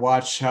turn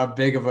watch how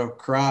big of a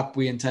crop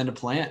we intend to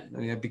plant. I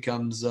mean, it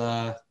becomes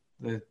the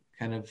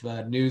kind of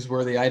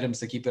newsworthy items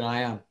to keep an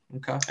eye on.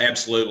 Okay.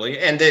 Absolutely,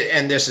 and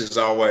this is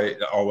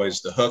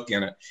always the hook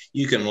in it.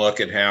 You can look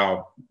at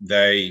how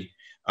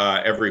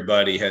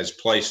everybody has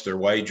placed their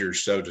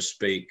wagers, so to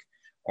speak,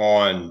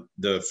 on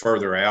the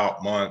further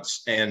out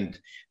months, and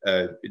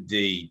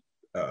the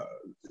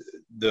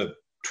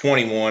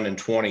 21 and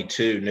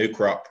 22 new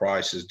crop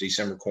prices,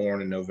 December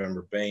corn and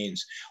November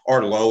beans,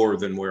 are lower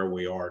than where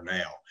we are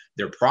now.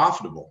 They're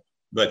profitable,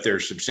 but they're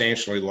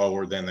substantially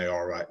lower than they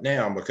are right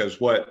now,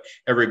 because what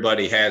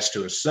everybody has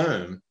to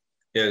assume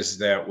is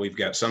that we've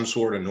got some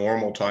sort of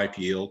normal type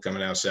yield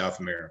coming out of South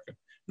America,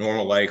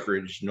 normal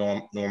acreage,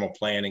 normal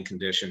planting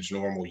conditions,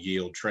 normal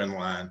yield trend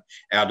line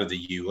out of the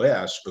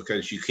U.S.,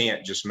 because you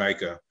can't just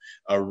make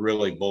a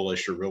really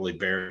bullish or really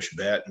bearish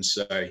bet and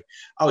say,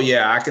 oh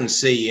yeah, I can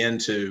see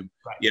into,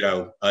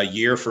 a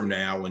year from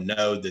now and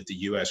know that the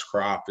U.S.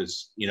 crop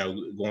is,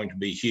 going to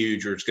be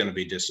huge or it's going to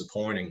be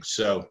disappointing.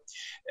 So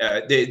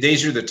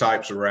these are the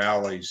types of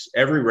rallies.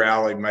 Every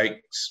rally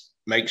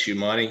makes you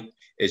money.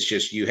 It's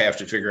just, you have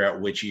to figure out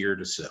which year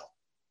to sell.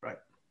 Right.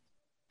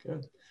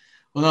 Good.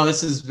 Well, no,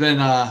 this has been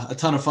a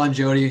ton of fun,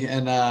 Jody,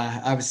 and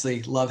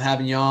obviously love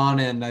having you on.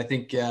 And I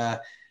think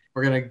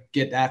we're going to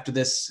get after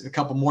this a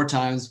couple more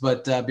times.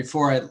 But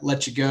before I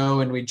let you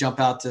go and we jump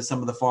out to some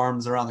of the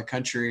farms around the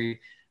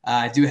country,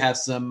 I do have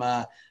some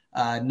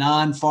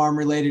non-farm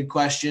related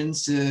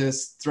questions to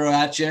throw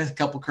at you, a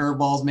couple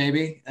curveballs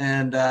maybe,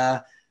 and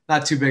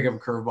not too big of a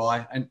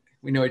curveball.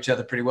 We know each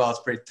other pretty well. It's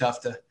pretty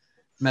tough to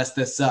mess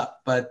this up.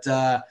 But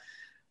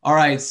all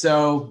right,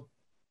 so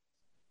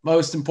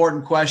most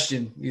important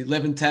question. You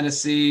live in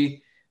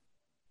Tennessee.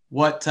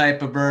 What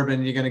type of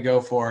bourbon are you going to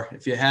go for?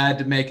 If you had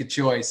to make a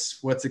choice,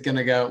 what's it going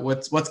to go?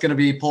 What's going to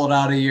be pulled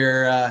out of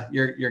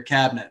your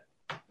cabinet?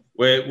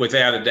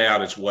 Without a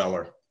doubt, it's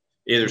Weller,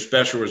 either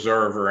Special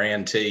Reserve or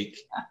Antique.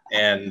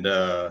 And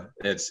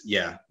that's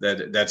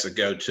a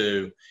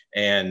go-to.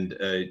 And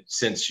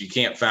since you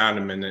can't find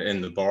them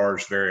in the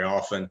bars very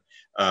often,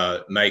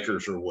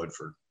 Makers or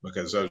Woodford,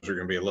 because those are going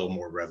to be a little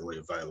more readily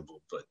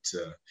available. But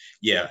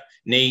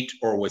neat,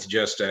 or with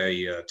just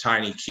a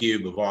tiny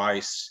cube of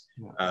ice.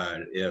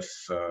 If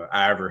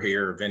I ever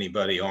hear of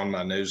anybody on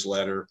my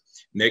newsletter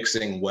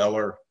mixing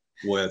Weller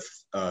with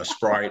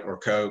Sprite or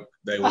Coke,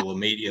 they will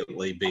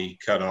immediately be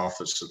cut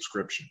off as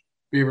subscription.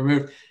 Be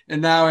removed.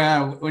 And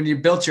now, when you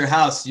built your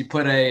house, you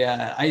put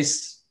a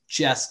ice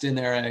chest in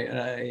there,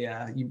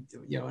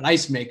 an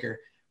ice maker.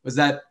 Was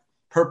that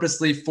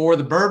purposely for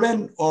the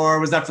bourbon, or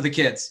was that for the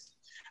kids?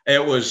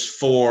 It was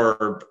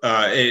for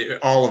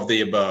all of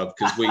the above,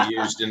 because we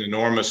used an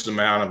enormous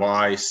amount of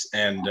ice,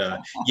 and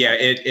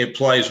it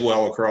plays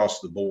well across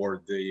the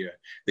board. The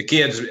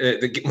kids,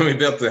 when we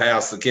built the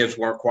house, the kids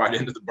weren't quite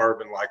into the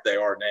bourbon like they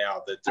are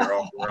now, that they're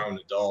all grown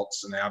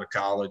adults and out of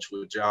college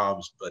with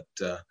jobs. But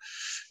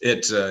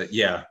it's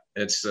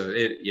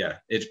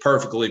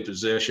perfectly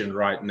positioned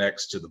right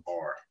next to the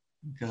bar.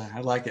 Okay,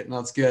 I like it. No,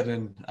 it's good.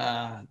 And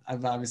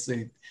I've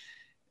obviously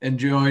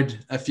enjoyed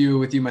a few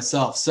with you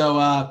myself.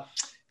 So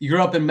you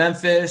grew up in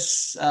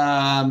Memphis.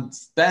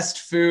 Best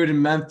food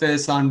in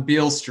Memphis on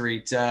Beale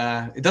Street.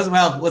 It doesn't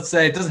have, let's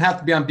say it doesn't have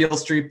to be on Beale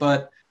Street,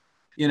 but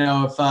you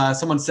know, if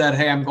someone said,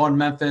 hey, I'm going to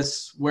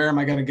Memphis, where am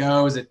I going to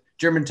go? Is it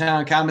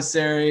Germantown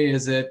Commissary?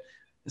 Is it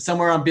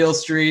somewhere on Beale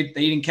Street?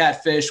 They eating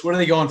catfish? What are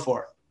they going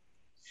for?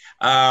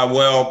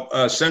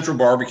 Central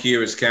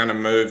Barbecue has kind of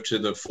moved to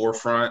the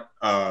forefront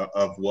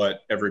of what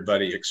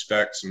everybody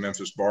expects in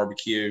Memphis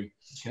barbecue.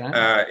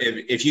 Okay.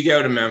 If you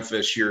go to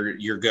Memphis,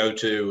 your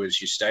go-to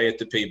is you stay at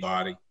the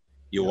Peabody,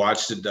 you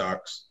watch the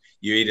ducks,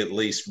 you eat at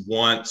least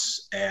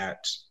once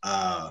at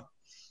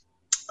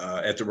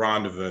the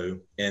Rendezvous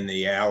in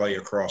the alley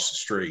across the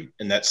street.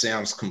 And that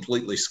sounds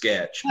completely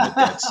sketch, but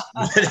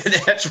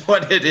that's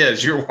what it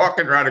is. You're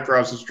walking right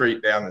across the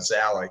street down this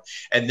alley,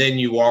 and then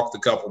you walk the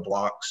couple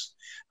blocks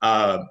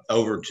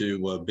over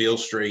to Beale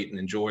Street and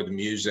enjoy the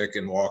music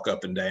and walk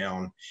up and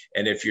down.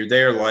 And if you're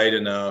there late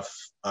enough,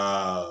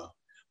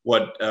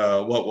 what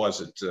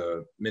was it?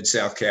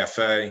 Mid-South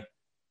Cafe,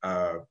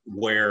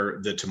 where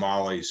the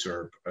tamales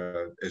are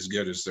as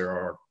good as there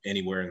are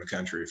anywhere in the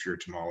country if you're a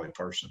tamale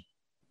person.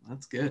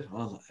 That's good.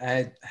 Well,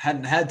 I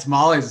hadn't had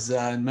tamales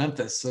in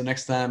Memphis, so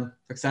next time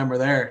we're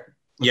there.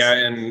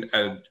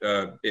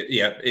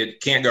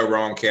 It can't go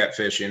wrong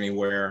catfish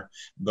anywhere.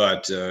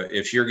 But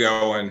if you're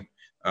going,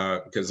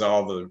 because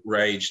all the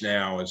rage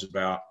now is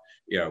about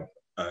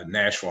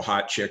Nashville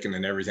hot chicken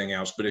and everything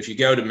else. But if you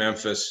go to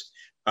Memphis,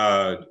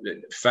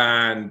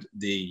 find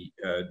the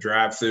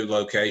drive-through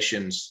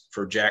locations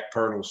for Jack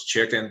Pirtle's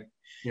chicken.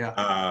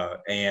 Yeah.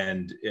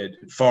 And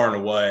far and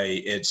away,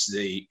 it's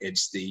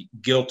the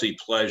guilty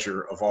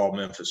pleasure of all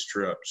Memphis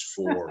trips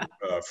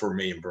for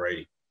me and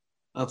Brady.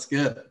 That's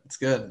good. That's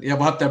good. Yeah,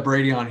 we'll have to have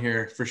Brady on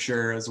here for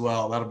sure as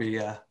well. That'll be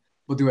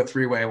we'll do a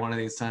three-way one of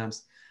these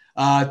times.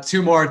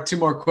 Two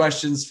more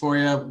questions for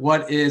you.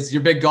 What is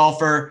your big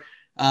golfer?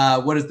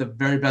 What is the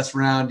very best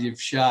round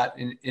you've shot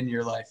in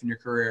your life, in your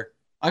career?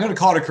 I'm going to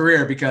call it a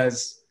career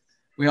because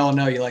we all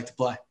know you like to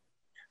play.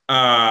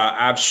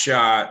 I've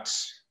shot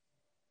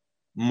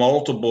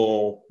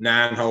multiple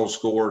 9-hole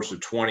scores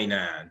of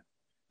 29.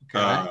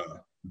 Okay.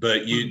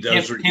 But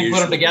those can't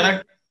put them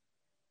together.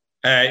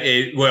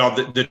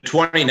 The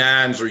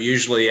 29s are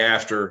usually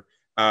after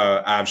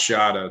I've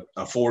shot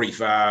a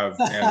 45,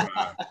 and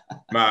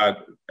my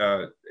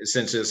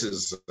since this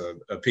is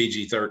a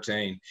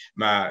PG-13,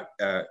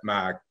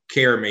 my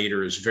care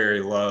meter is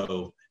very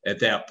low at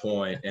that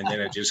point, and then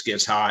it just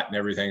gets hot and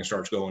everything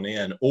starts going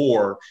in,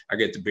 or I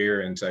get the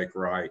beer intake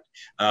right.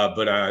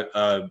 But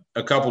a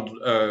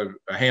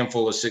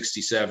handful of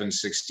 67,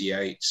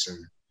 68s,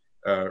 and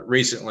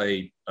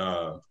recently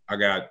I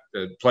got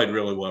played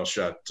really well,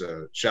 shot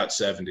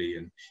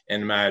 70,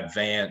 and my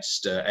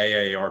advanced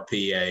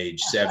AARP age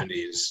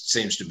 70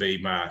 seems to be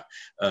my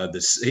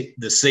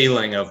the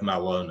ceiling of my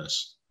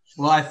lowness.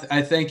 Well,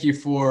 I thank you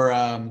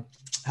for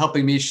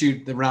helping me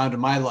shoot the round of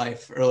my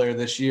life earlier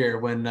this year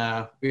when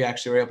we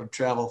actually were able to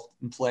travel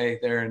and play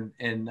there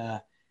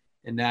in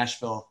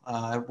Nashville.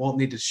 I won't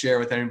need to share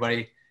with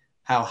anybody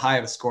how high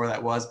of a score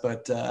that was,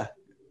 but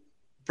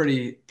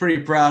pretty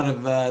proud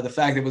of the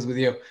fact that it was with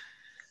you.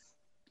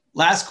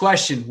 Last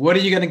question. What are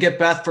you going to get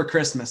Beth for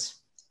Christmas?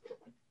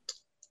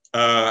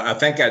 I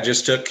think I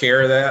just took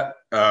care of that.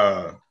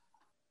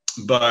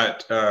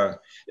 But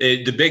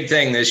the big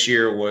thing this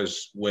year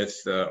was with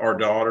our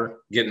daughter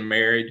getting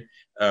married.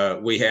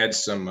 We had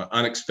some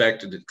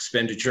unexpected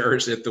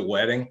expenditures at the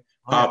wedding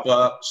pop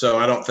up. So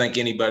I don't think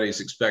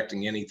anybody's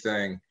expecting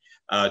anything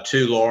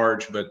too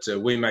large, but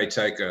we may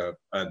take a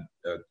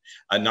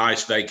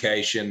nice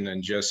vacation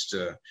and just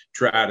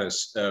try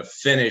to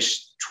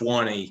finish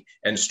 20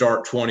 and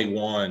start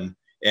 21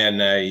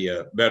 in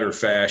a better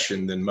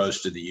fashion than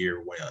most of the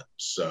year went.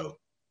 So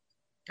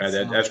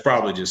that's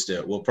probably just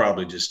it. We'll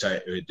probably just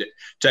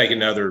take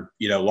another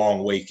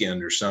long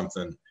weekend or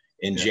something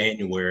in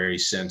January,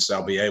 since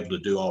I'll be able to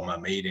do all my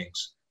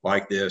meetings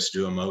like this,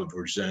 do them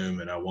over Zoom,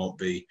 and I won't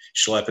be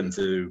schlepping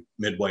through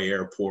Midway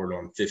Airport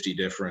on 50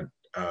 different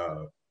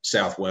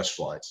Southwest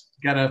flights.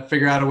 Got to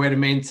figure out a way to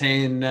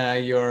maintain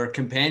your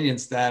companion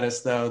status,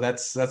 though.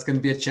 That's going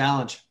to be a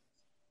challenge.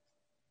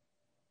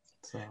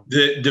 So.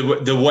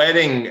 The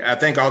wedding, I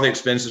think all the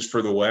expenses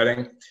for the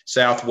wedding,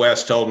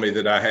 Southwest told me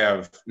that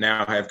I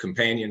now have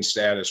companion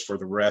status for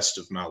the rest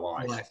of my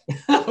life.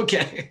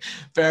 Okay,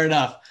 fair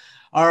enough.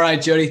 All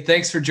right, Jody,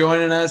 thanks for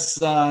joining us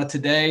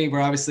today. We're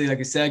obviously, like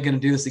I said, going to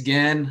do this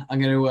again.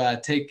 I'm going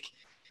to take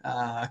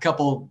a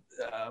couple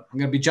I'm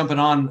going to be jumping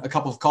on a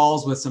couple of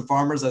calls with some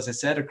farmers, as I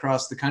said,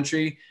 across the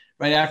country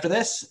right after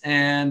this,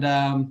 and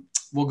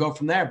we'll go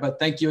from there. But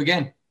thank you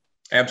again.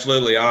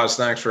 Absolutely, Oz.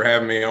 Thanks for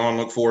having me on.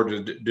 Look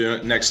forward to doing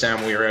it next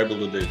time we are able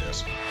to do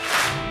this.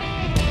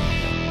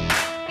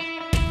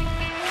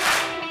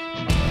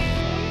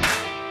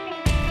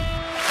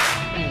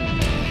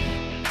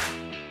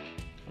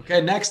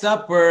 Okay, next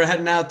up, we're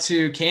heading out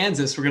to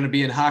Kansas. We're going to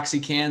be in Hoxie,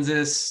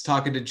 Kansas,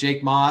 talking to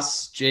Jake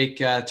Moss. Jake,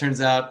 turns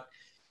out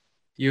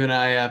You and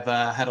I have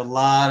had a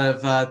lot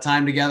of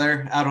time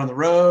together out on the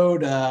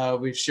road.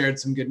 We've shared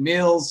some good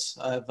meals.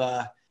 I've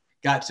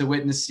got to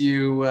witness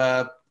you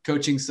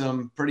coaching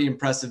some pretty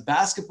impressive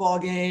basketball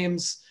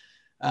games.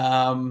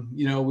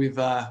 We've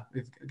gotten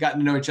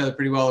to know each other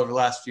pretty well over the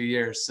last few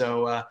years.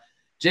 So,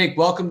 Jake,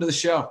 welcome to the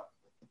show.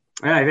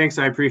 Hey, thanks.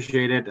 I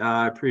appreciate it.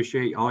 I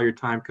appreciate all your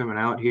time coming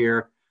out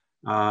here,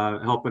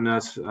 helping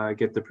us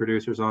get the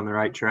producers on the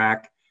right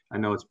track. I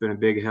know it's been a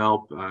big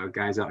help.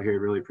 Guys out here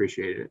really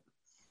appreciate it.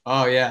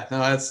 Oh yeah, no,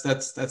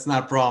 that's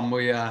not a problem.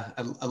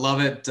 I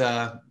love it.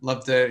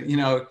 Love to,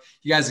 you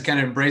guys have kind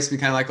of embraced me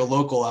kind of like a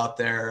local out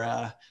there.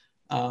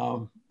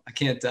 I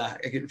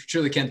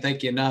truly can't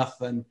thank you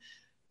enough. And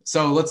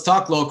so let's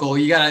talk local.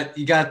 You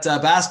got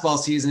basketball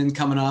season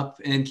coming up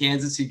in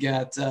Kansas. You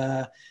got,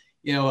 I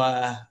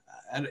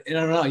don't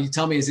know. You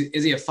tell me, is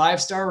he a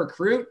 5-star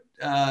recruit?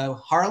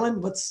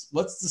 Harlan, what's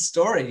the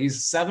story? He's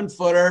a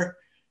 7-footer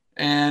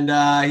and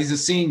he's a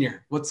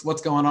senior.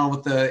 What's going on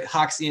with the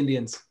Hoxie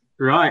Indians?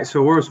 Right.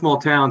 So we're a small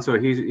town. So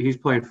he's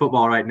playing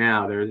football right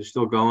now. They're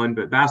still going,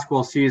 but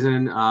basketball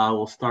season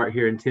will start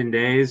here in 10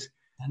 days.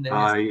 10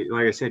 days.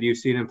 Like I said, you've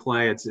seen him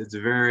play. It's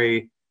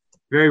very,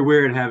 very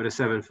weird having a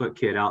 7-foot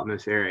kid out in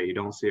this area. You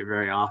don't see it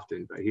very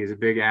often, but he's a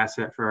big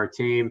asset for our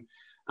team.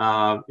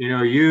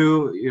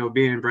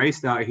 Being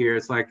embraced out here,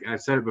 it's like I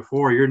said it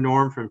before, you're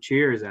Norm from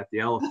Cheers at the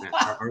Elephant,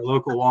 our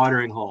local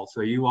watering hole.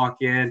 So you walk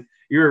in,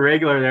 you're a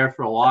regular there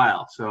for a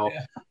while. So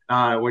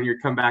when you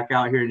come back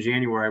out here in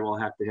January, we'll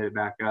have to hit it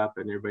back up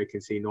and everybody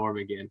can see Norm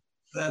again.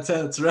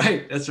 That's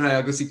right.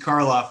 I'll go see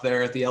Karloff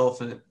there at the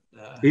Elephant.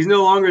 He's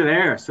no longer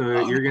there.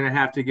 So you're going to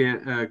have to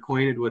get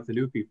acquainted with the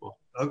new people.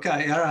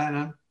 Okay. All right.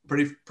 I'm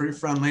pretty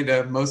friendly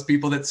to most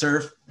people that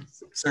serve.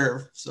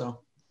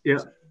 So yeah,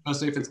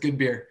 especially if it's good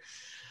beer.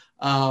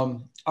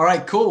 All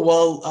right, cool.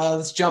 Well,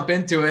 let's jump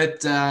into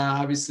it.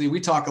 Obviously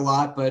we talk a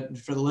lot, but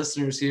for the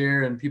listeners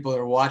here and people that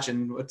are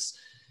watching,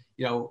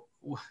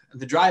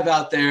 the drive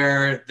out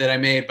there that I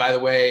made, by the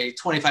way,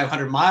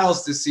 2,500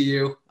 miles to see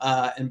you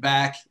and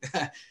back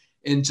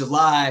in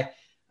July.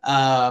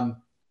 The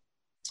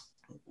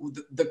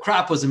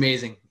crop was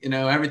amazing.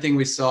 Everything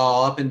we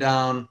saw up and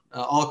down,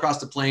 all across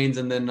the plains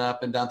and then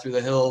up and down through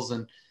the hills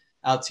and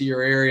out to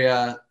your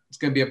area. It's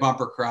going to be a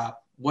bumper crop.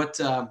 What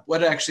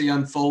actually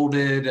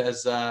unfolded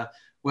as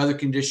weather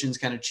conditions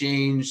kind of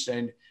changed?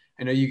 And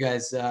I know you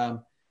guys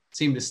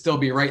seem to still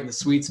be right in the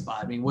sweet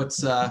spot. I mean,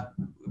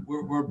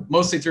 we're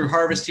mostly through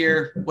harvest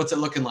here. What's it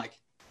looking like?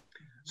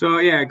 So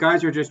yeah,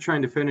 guys are just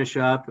trying to finish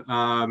up.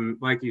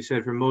 Like you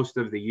said, for most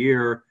of the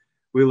year,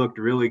 we looked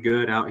really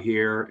good out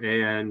here,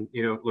 and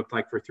it looked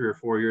like for 3 or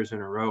 4 years in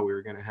a row we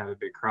were going to have a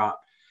big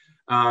crop.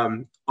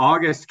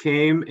 August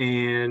came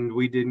and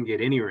we didn't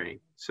get any rain.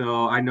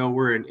 So I know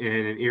we're in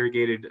an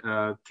irrigated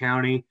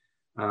county.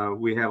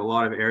 We have a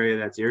lot of area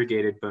that's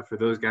irrigated, but for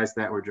those guys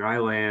that were dry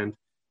land,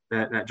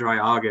 that dry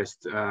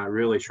August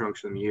really shrunk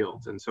some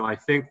yields. And so I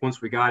think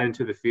once we got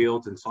into the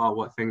fields and saw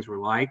what things were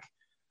like,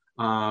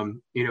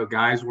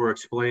 guys were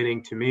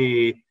explaining to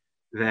me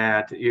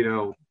that,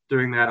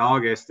 during that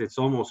August, it's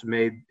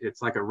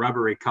like a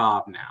rubbery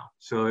cob now.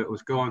 So it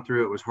was going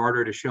through, it was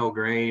harder to shell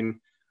grain.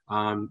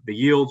 The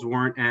yields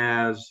weren't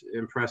as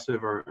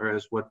impressive or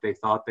as what they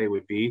thought they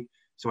would be.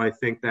 So I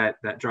think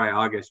that dry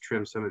August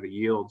trimmed some of the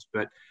yields.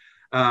 But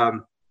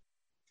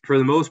for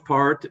the most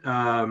part,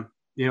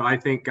 I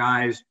think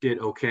guys did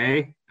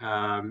okay.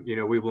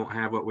 We won't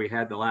have what we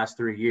had the last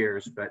 3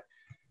 years, but,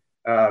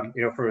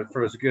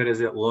 for as good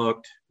as it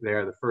looked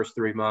there, the first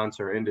 3 months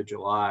or into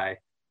July,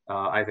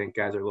 I think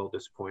guys are a little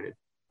disappointed.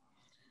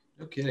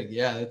 No kidding.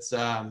 Yeah, it's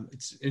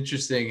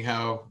interesting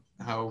how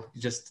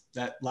just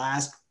that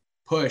last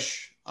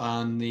push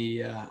on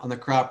the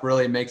crop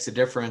really makes a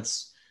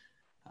difference.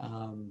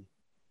 And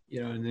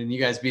then you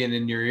guys being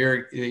in your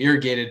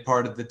irrigated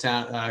part of the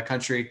town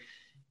country.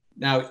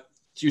 Now,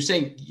 you're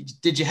saying,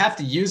 did you have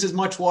to use as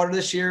much water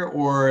this year,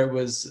 or it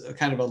was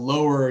kind of a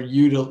lower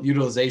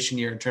utilization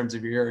year in terms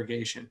of your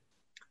irrigation?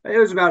 It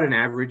was about an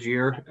average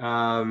year.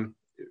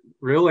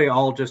 Really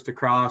all just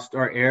across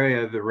our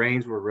area, the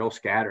rains were real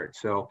scattered.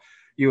 So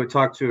you would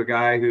talk to a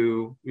guy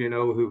who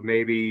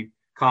maybe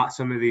caught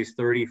some of these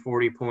 30,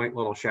 40-point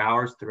little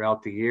showers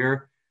throughout the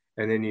year.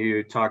 And then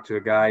you talk to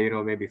a guy,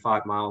 maybe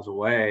 5 miles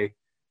away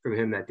from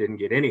him that didn't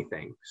get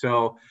anything.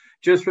 So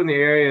just from the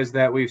areas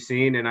that we've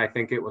seen, and I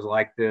think it was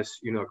like this,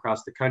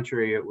 across the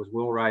country, it was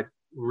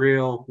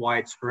real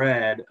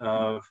widespread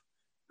of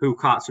who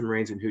caught some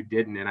rains and who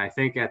didn't. And I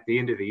think at the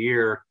end of the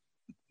year,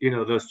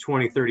 those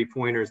 20, 30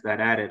 pointers that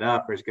added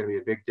up is going to be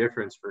a big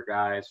difference for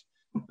guys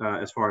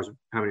as far as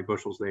how many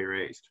bushels they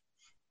raised.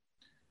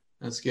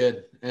 That's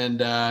good. And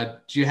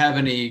do you have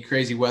any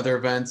crazy weather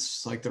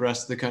events like the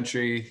rest of the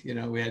country?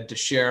 We had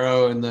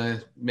DeShero in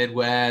the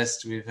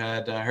Midwest. We've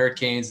had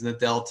hurricanes in the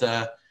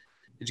Delta.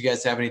 Did you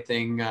guys have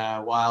anything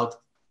wild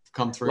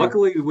come through?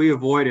 Luckily, we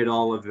avoided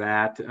all of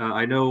that.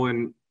 I know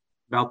in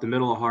about the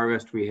middle of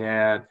harvest, we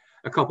had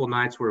a couple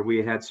nights where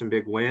we had some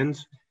big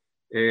winds.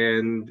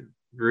 And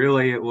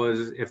really, it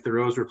was if the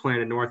rows were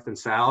planted north and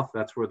south,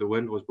 that's where the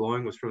wind was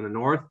blowing, was from the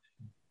north.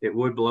 it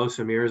would blow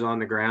some ears on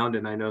the ground.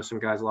 And I know some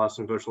guys lost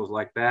some bushels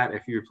like that.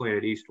 If you were playing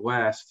it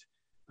east-west,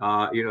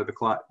 the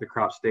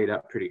crop stayed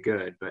up pretty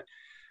good. But,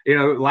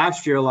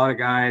 last year, a lot of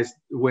guys,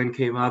 wind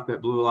came up,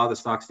 it blew a lot of the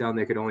stalks down.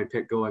 They could only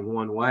pick going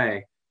one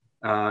way.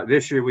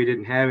 This year, we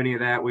didn't have any of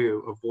that. We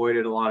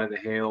avoided a lot of the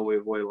hail. We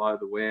avoided a lot of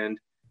the wind.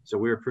 So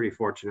we were pretty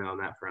fortunate on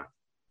that front.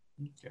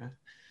 Okay.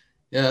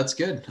 Yeah, that's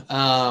good.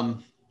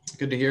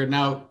 Good to hear.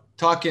 Now,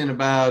 talking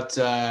about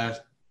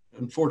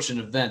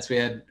unfortunate events, we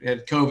had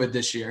COVID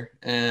this year,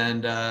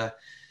 and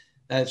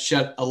that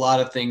shut a lot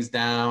of things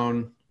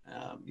down.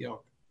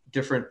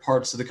 Different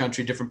parts of the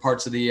country, different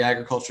parts of the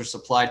agriculture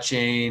supply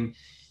chain.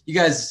 You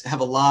guys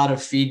have a lot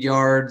of feed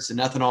yards and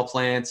ethanol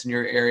plants in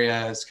your area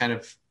as kind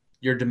of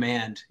your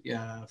demand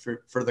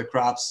for the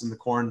crops and the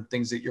corn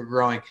things that you're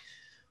growing.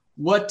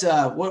 What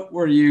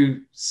were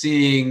you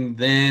seeing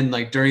then,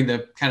 like during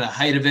the kind of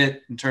height of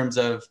it, in terms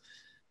of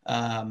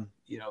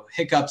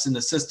hiccups in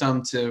the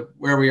system to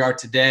where we are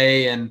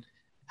today, and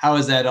how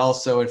has that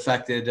also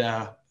affected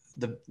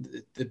the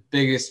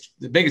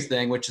biggest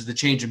thing, which is the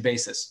change in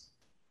basis?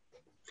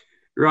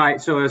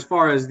 Right. So as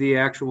far as the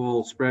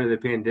actual spread of the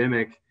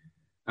pandemic,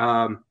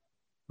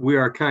 we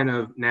are kind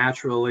of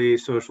naturally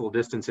social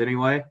distance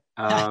anyway.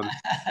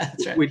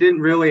 That's right. We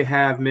didn't really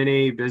have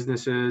many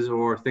businesses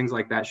or things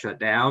like that shut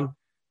down.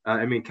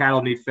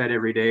 Cattle need fed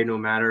every day, no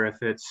matter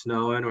if it's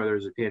snowing or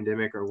there's a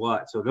pandemic or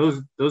what. So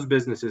those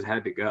businesses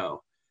had to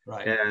go.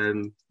 Right.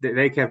 And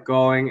they kept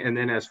going. And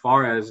then as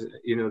far as,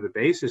 the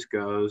basis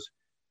goes,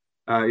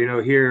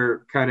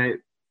 here kind of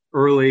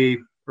early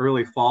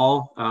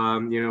fall,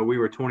 we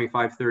were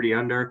 25, 30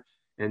 under,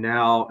 and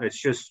now it's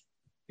just,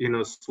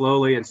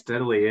 slowly and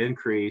steadily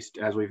increased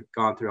as we've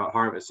gone throughout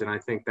harvest. And I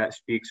think that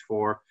speaks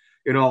for,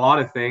 a lot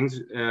of things.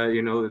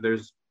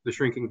 There's the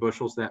shrinking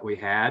bushels that we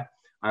had.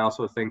 I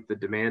also think the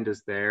demand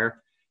is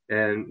there.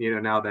 And,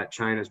 now that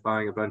China's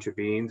buying a bunch of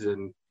beans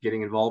and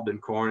getting involved in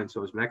corn, and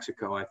so is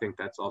Mexico, I think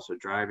that's also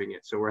driving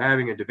it. So we're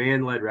having a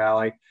demand-led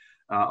rally.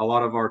 A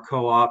lot of our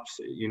co-ops,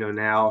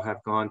 now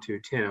have gone to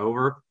 10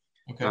 over.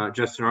 Okay.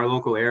 Just in our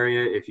local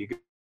area. If you go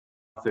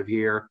south of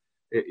here,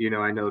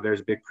 I know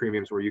there's big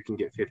premiums where you can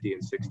get 50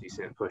 and 60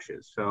 cent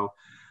pushes. So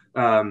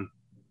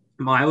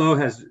Milo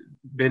has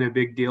been a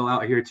big deal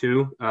out here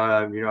too.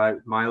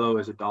 Milo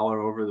is $1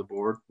 over the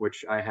board,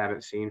 which I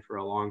haven't seen for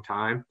a long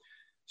time.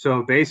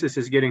 So basis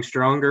is getting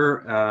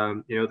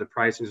stronger. The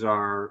prices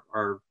are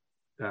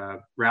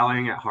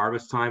rallying at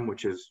harvest time,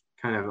 which is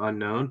kind of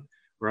unknown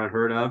or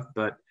unheard of,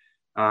 but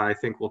I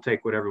think we'll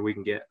take whatever we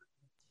can get.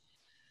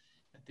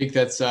 I think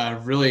that's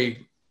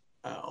really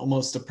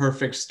almost a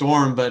perfect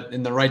storm, but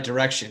in the right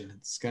direction.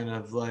 It's kind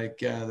of like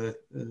the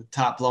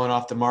top blowing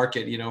off the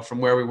market, from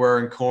where we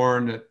were in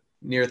corn at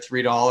near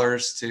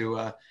 $3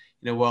 to,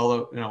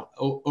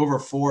 over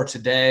 $4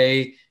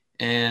 today.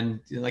 And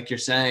like you're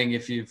saying,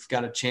 if you've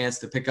got a chance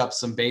to pick up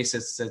some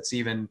basis that's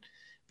even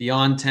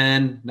beyond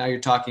 10, now you're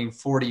talking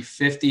 40,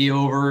 50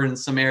 over in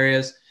some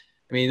areas.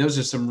 Those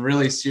are some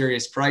really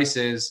serious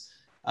prices.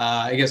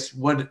 I guess,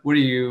 what are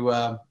you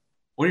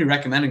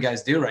recommending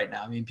guys do right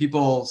now?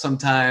 People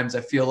sometimes,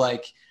 I feel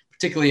like,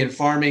 particularly in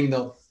farming,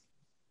 they'll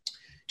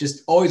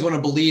just always want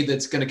to believe that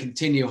it's going to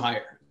continue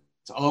higher.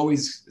 It's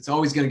always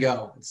going to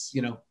go. It's,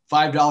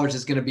 $5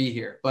 is going to be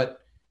here.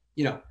 But,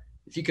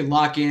 if you can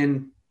lock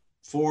in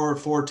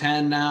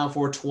 $4.10 now,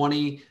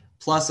 $4.20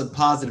 plus a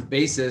positive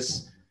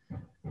basis,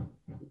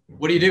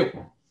 what do you do?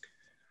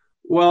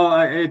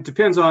 Well, it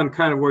depends on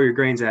kind of where your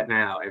grain's at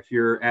now. If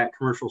you're at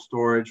commercial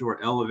storage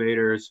or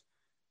elevators,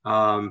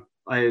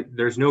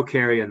 there's no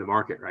carry in the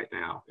market right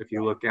now. If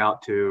you look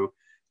out to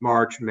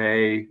March,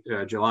 May,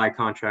 July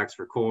contracts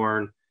for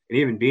corn and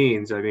even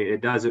beans,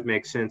 it doesn't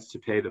make sense to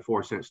pay the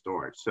 4-cent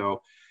storage.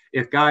 So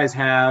if guys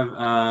have,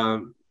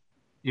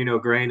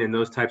 grain in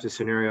those types of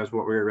scenarios,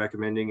 what we're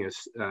recommending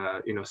is,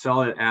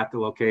 sell it at the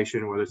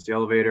location, whether it's the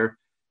elevator,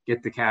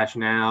 get the cash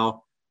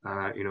now,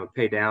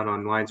 pay down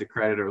on lines of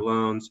credit or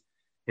loans.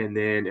 And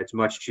then it's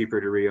much cheaper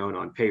to re-own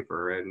on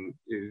paper. And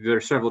there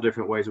are several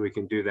different ways we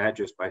can do that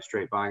just by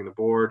straight buying the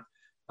board.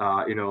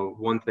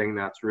 One thing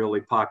that's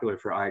really popular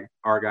for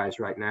our guys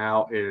right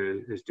now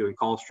is doing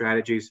call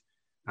strategies,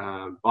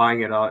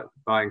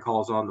 buying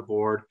calls on the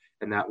board.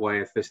 And that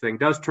way, if this thing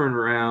does turn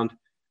around,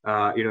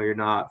 you're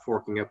not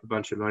forking up a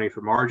bunch of money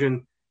for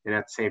margin. And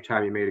at the same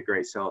time, you made a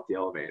great sell at the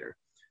elevator.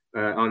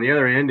 On the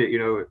other end,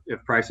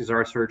 if prices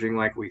are surging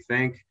like we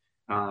think,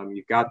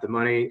 you've got the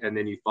money and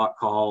then you've bought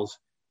calls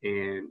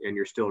and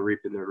you're still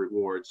reaping the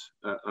rewards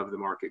of the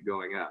market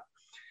going up.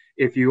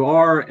 If you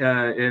are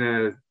in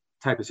a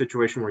type of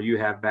situation where you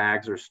have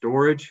bags or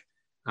storage,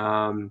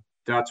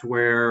 that's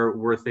where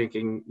we're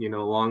thinking,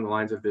 along the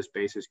lines of this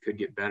basis could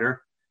get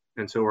better.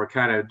 And so we're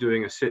kind of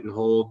doing a sit and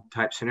hold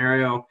type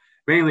scenario,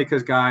 mainly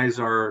because guys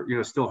are,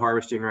 still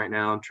harvesting right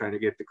now and trying to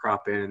get the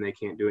crop in and they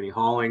can't do any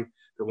hauling.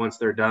 But once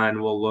they're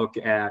done, we'll look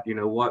at,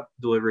 what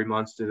delivery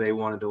months do they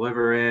want to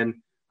deliver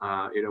in?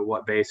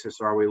 What basis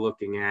are we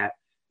looking at?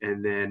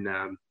 And then,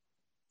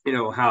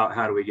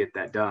 how do we get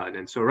that done?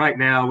 And so right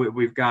now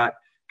we've got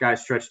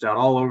guys stretched out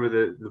all over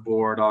the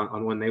board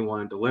on when they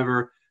want to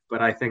deliver.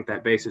 but I think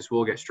that basis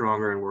will get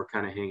stronger, and we're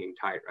kind of hanging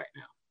tight right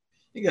now.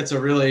 I think that's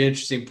a really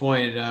interesting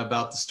point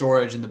about the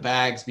storage and the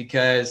bags,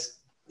 because,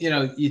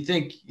 you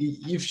think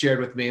you've shared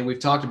with me, and we've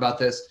talked about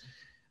this,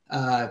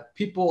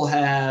 people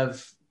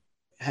have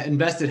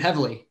invested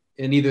heavily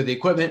in either the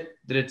equipment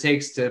that it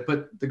takes to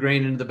put the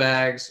grain into the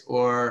bags,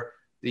 or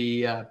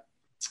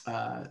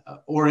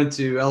or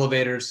into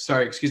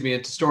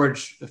into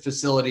storage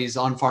facilities,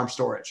 on-farm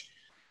storage.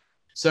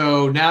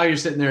 So now you're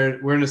sitting there,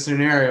 we're in a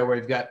scenario where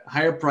you've got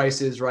higher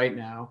prices right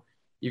now,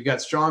 you've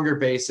got stronger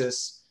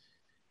basis,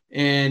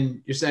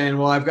 and you're saying,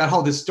 well, I've got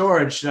all this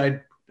storage.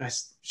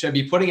 Should I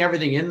be putting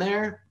everything in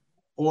there,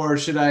 or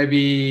should I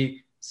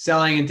be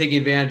selling and taking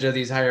advantage of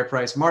these higher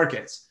price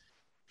markets?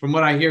 From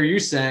what I hear you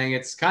saying,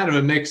 it's kind of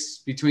a mix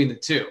between the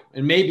two,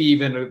 and maybe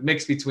even a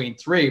mix between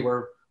three,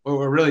 where what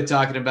we're really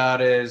talking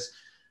about is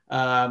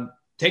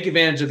take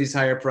advantage of these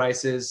higher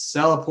prices,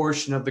 sell a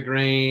portion of the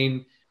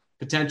grain,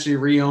 potentially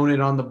re-own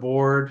it on the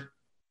board.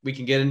 We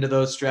can get into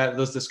those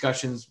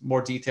discussions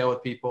more detail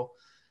with people.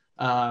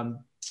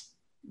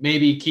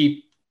 Maybe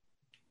keep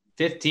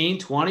 15,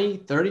 20,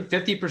 30,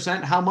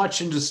 50%, how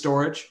much into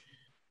storage?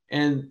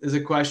 And is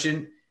a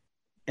question.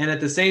 And at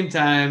the same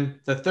time,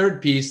 the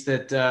third piece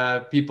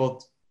that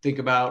people think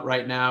about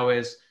right now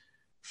is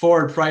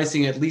forward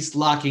pricing, at least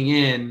locking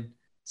in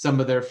some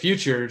of their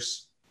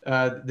futures,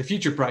 the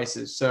future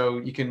prices. So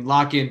you can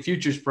lock in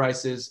futures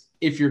prices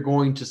if you're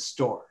going to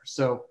store.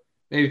 So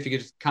maybe if you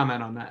could just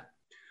comment on that.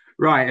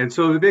 Right. And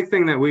so the big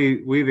thing that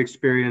we've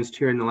experienced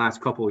here in the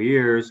last couple of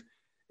years,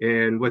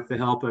 and with the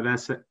help of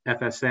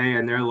FSA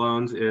and their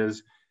loans,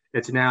 is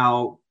it's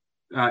now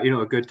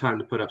a good time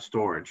to put up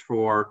storage.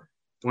 For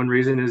one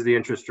reason is the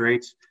interest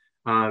rates.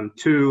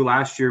 Two,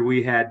 last year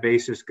we had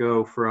basis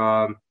go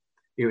from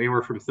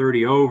anywhere from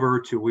 30 over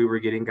to we were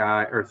getting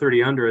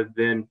 30 under.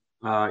 Then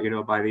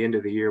by the end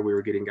of the year we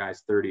were getting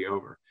guys 30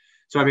 over.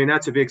 So I mean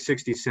that's a big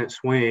 60-cent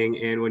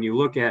swing. And when you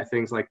look at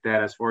things like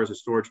that, as far as the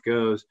storage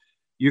goes,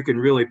 you can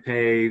really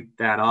pay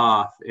that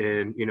off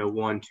in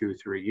 1, 2,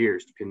 3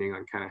 years, depending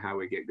on kind of how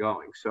we get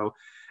going. So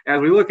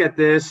as we look at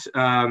this,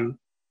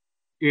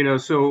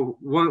 so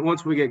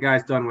once we get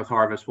guys done with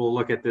harvest, we'll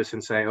look at this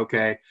and say,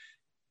 okay,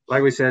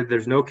 like we said,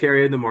 there's no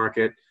carry in the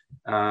market.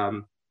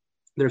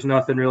 There's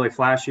nothing really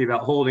flashy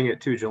about holding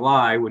it to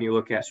July when you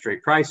look at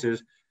straight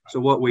prices. So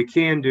what we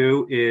can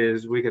do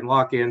is we can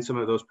lock in some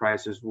of those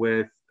prices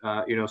with,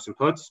 some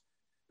puts.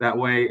 That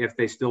way, if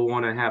they still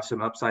want to have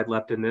some upside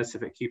left in this,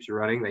 if it keeps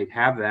running, they'd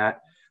have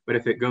that. But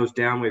if it goes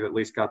down, we've at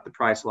least got the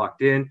price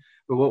locked in.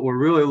 But what we're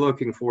really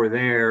looking for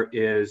there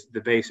is the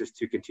basis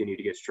to continue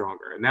to get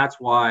stronger. And that's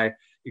why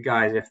you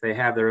guys, if they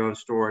have their own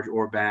storage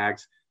or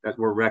bags, that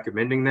we're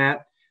recommending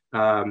that.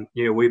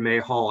 We may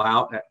haul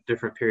out at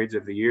different periods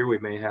of the year. We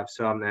may have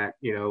some that,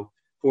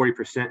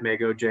 40% may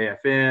go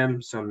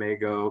JFM, some may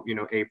go,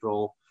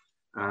 April,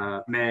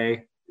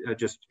 May,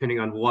 just depending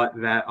on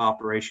what that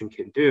operation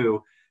can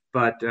do.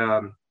 But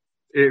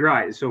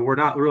right, so we're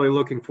not really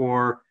looking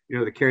for,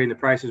 the carry in the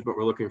prices, but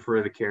we're looking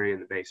for the carry in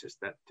the basis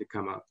that to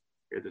come up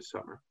here this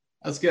summer.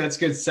 That's good. That's a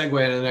good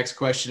segue into the next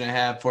question I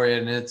have for you,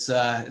 and it's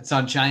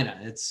on China.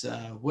 It's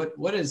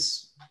what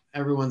is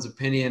everyone's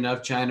opinion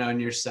of China on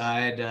your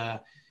side?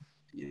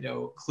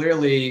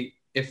 Clearly,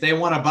 if they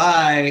want to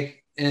buy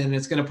and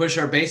it's going to push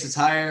our basis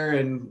higher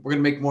and we're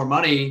going to make more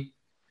money,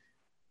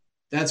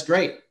 that's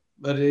great.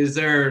 But is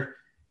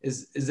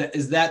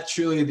that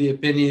truly the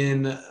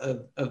opinion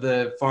of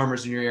the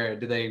farmers in your area?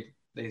 Do they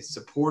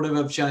supportive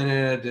of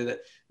China? Do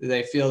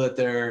they feel that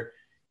they're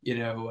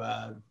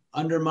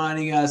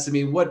undermining us? I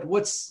mean,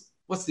 what's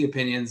the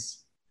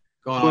opinions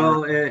going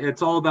on? Well,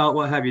 it's all about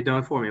what have you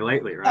done for me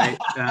lately, right?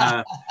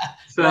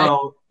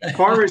 So right.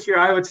 Farmers here,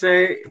 I would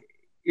say,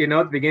 at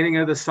the beginning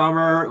of the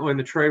summer when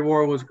the trade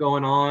war was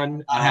going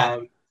on,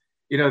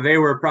 they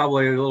were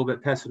probably a little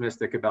bit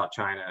pessimistic about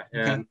China.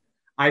 And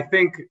I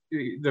think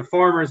the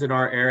farmers in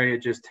our area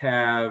just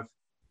have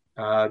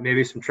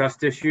maybe some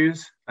trust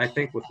issues, I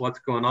think, with what's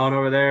going on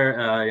over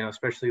there,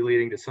 especially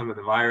leading to some of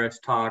the virus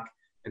talk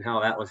and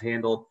how that was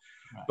handled.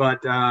 Right.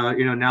 But,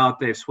 now that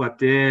they've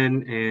swept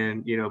in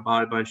and,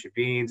 bought a bunch of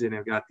beans and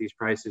have got these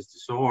prices to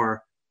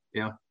soar,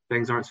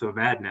 things aren't so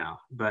bad now.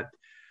 But,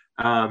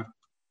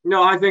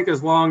 no, I think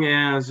as long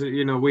as,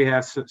 we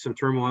have some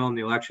turmoil in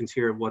the elections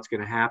here of what's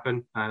going to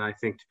happen, and I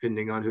think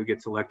depending on who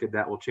gets elected,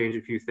 that will change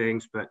a few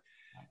things. But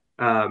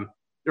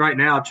right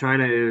now,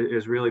 China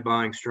is really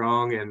buying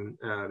strong, and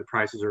the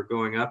prices are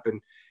going up. And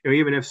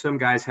even if some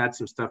guys had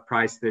some stuff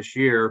priced this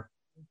year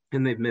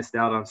and they've missed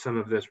out on some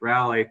of this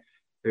rally,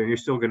 then you're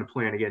still going to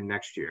plan again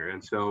next year.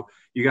 And so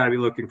you got to be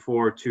looking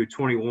forward to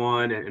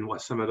 21 and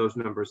what some of those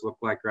numbers look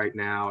like right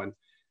now.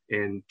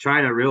 And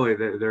China, really,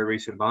 their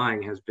recent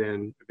buying has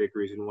been a big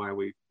reason why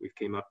we've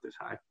came up this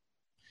high.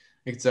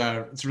 It's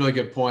a really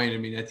good point. I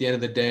mean, at the end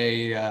of the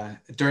day,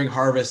 during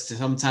harvest,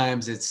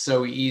 sometimes it's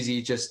so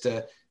easy just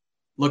to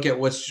look at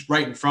what's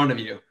right in front of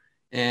you,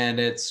 and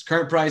it's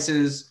current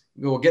prices.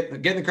 We'll get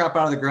the crop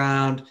out of the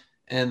ground,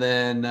 and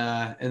then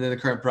the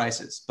current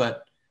prices.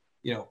 But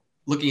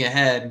looking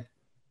ahead,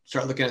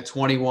 start looking at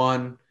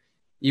 21.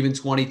 even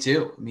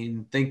 22. I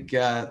mean,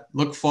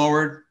 look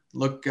forward,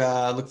 look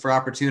for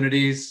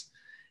opportunities,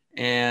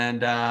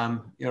 and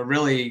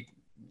really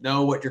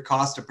know what your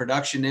cost of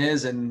production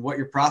is and what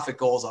your profit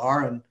goals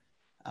are.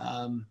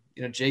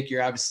 And Jake,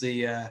 you're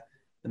obviously the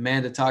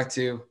man to talk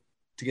to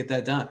get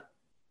that done.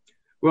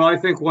 Well, I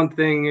think one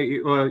thing,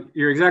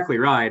 you're exactly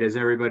right, is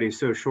everybody's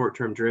so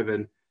short-term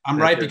driven. I'm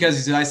right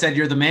because I said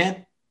you're the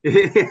man?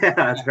 Yeah,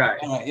 that's right.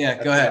 All right.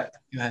 Yeah, go ahead.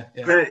 Yeah.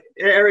 But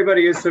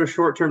everybody is so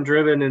short-term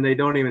driven, and they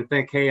don't even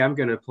think, hey, I'm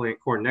going to plant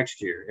corn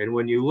next year. And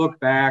when you look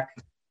back,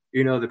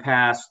 the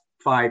past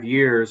 5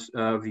 years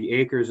of the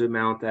acres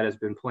amount that has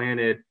been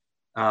planted,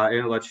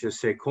 let's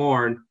just say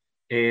corn,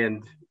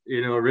 and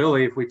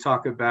really, if we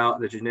talk about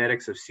the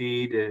genetics of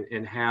seed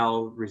and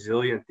how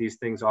resilient these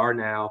things are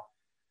now,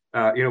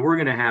 we're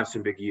going to have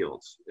some big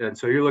yields. And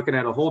so you're looking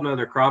at a whole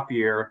nother crop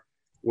year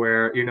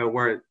where,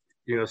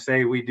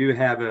 say we do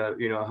have a,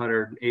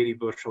 180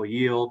 bushel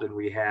yield and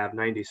we have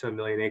 90 some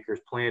million acres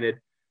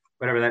planted,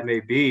 whatever that may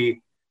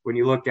be. When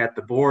you look at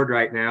the board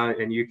right now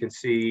and you can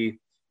see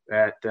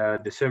that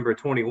December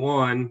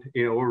 21,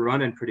 we're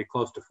running pretty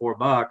close to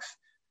 $4.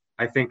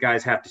 I think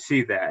guys have to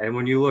see that. And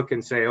when you look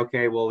and say,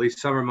 okay, well,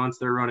 these summer months,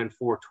 they're running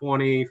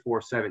 420,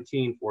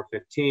 417,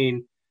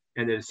 415,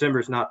 and the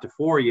December's not to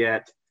 4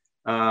 yet.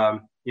 I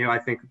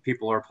think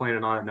people are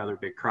planning on another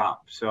big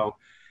crop. So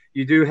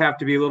you do have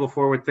to be a little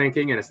forward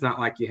thinking, and it's not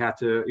like you have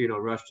to,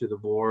 rush to the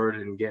board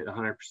and get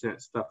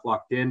 100% stuff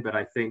locked in. But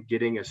I think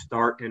getting a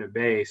start and a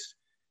base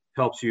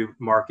helps you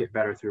market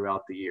better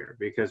throughout the year,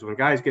 because when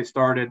guys get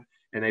started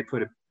and they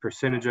put a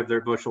percentage of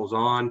their bushels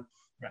on,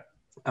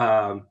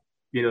 right.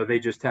 They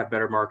just have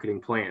better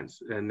marketing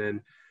plans.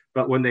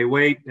 But when they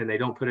wait and they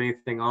don't put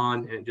anything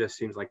on, it just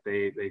seems like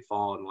they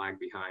fall and lag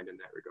behind in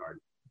that regard.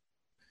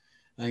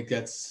 I think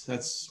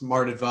that's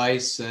smart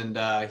advice. And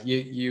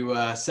you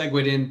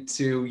segued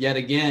into yet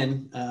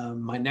again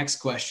my next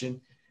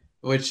question,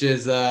 which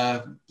is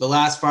the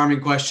last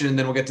farming question, and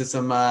then we'll get to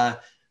some fun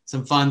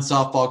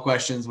softball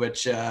questions,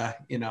 which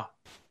we'll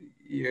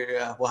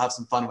have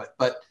some fun with.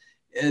 But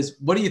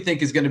what do you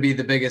think is going to be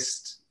the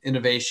biggest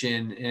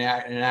innovation in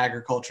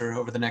agriculture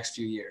over the next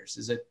few years?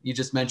 Is it, you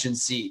just mentioned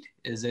seed?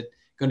 Is it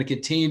going to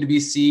continue to be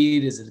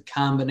seed? Is it a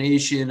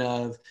combination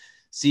of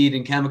seed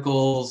and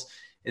chemicals?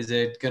 Is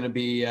it going to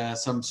be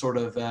some sort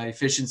of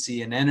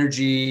efficiency and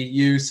energy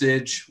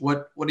usage?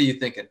 What are you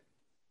thinking?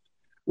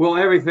 Well,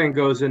 everything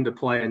goes into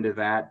play into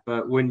that.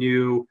 But when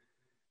you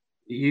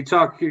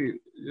talk, the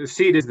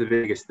seed is the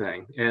biggest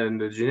thing. And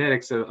the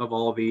genetics of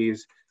all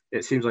these,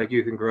 it seems like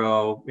you can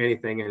grow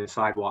anything in a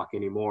sidewalk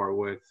anymore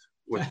with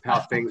how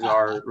things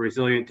are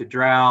resilient to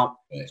drought,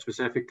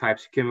 specific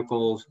types of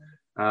chemicals,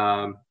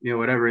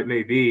 whatever it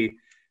may be.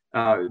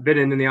 Been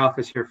in the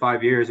office here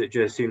 5 years. It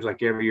just seems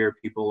like every year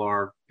people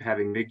are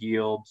having big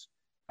yields.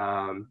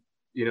 The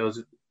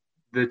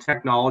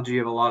technology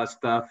of a lot of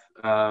stuff,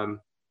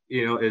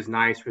 is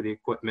nice for the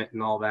equipment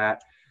and all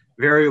that.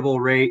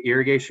 Variable rate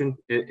irrigation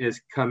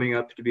is coming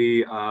up to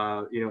be,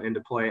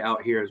 into play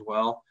out here as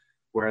well,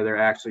 where they're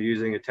actually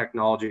using a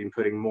technology and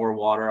putting more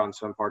water on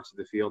some parts of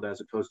the field as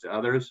opposed to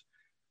others.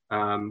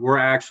 We're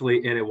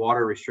actually in a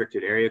water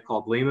restricted area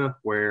called Lima,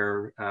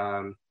 where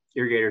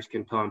irrigators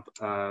can pump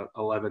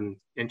 11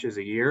 inches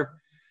a year.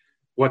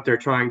 What they're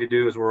trying to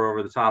do is we're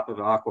over the top of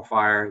an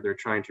aquifer. They're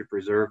trying to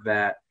preserve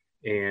that.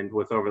 And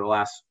over the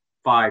last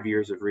 5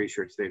 years of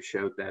research, they've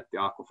showed that the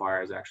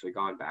aquifer has actually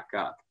gone back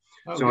up.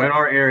 Okay. So in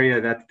our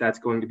area, that's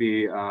going to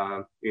be,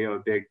 a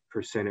big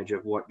percentage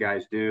of what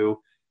guys do.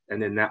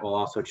 And then that will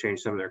also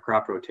change some of their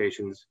crop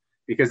rotations,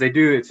 because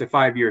it's a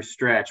 5-year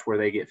stretch where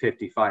they get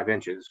 55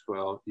 inches.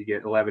 Well, you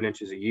get 11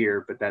 inches a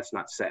year, but that's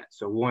not set.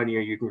 So 1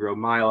 year you can grow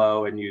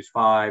milo and use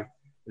 5,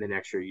 and the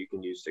next year you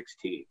can use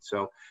 16.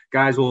 So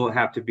guys will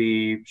have to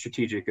be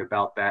strategic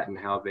about that and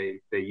how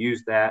they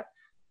use that.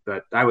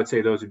 But I would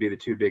say those would be the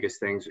two biggest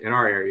things in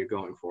our area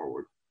going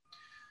forward.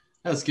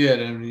 That's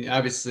good. I mean,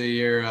 obviously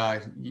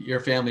your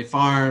family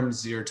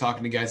farms, you're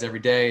talking to guys every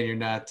day, and you're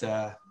not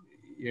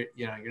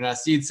you're not a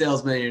seed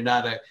salesman, you're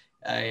not a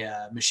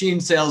machine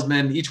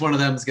salesman. Each one of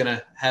them is going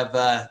to have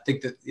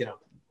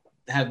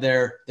have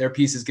their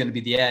piece is going to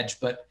be the edge.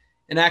 But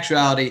in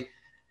actuality,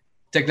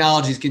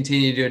 technologies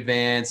continue to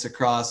advance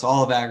across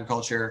all of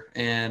agriculture,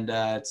 and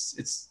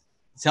it's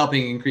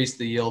helping increase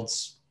the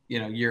yields,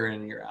 year in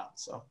and year out.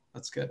 So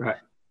that's good. Right.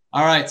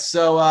 All right.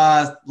 So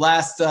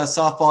last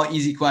softball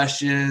easy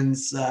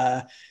questions.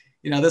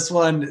 This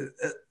one,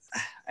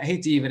 I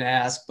hate to even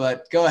ask,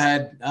 but go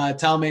ahead.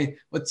 Tell me,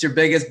 what's your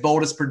biggest,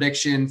 boldest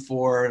prediction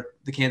for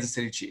the Kansas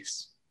City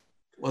Chiefs?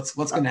 What's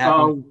going to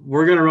happen?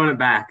 We're going to run it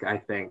back, I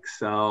think.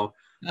 So,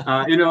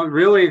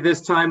 really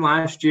this time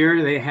last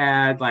year, they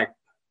had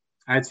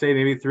I'd say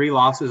maybe 3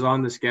 losses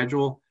on the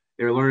schedule.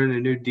 They were learning a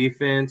new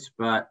defense,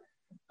 but,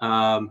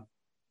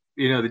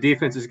 the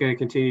defense is going to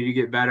continue to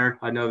get better.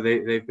 I know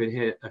they've been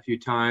hit a few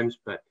times,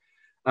 but,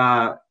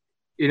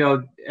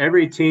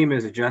 every team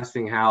is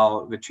adjusting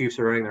how the Chiefs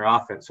are running their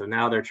offense. So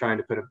now they're trying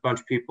to put a bunch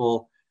of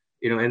people,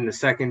 in the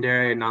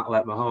secondary and not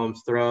let Mahomes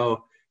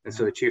throw. And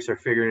so the Chiefs are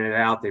figuring it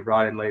out. They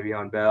brought in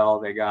Le'Veon Bell.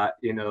 They got,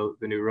 the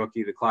new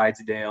rookie, the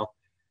Clydesdale.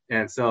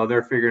 And so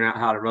they're figuring out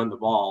how to run the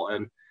ball.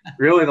 And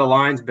really the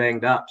line's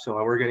banged up. So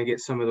we're going to get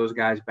some of those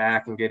guys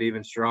back and get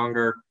even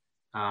stronger.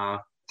 I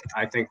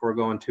think we're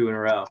going 2 in a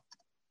row.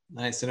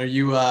 Nice. And are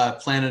you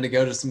planning to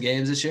go to some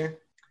games this year?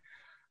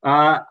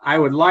 I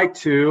would like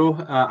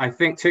to. I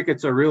think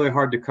tickets are really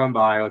hard to come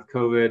by with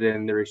COVID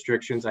and the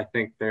restrictions. I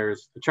think I'm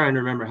trying to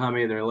remember how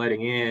many they're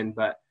letting in,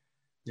 but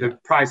the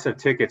price of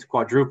tickets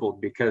quadrupled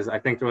because I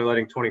think they're only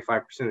letting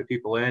 25% of the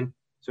people in.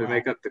 So to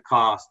make up the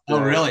cost. Oh,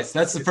 really? So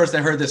that's the first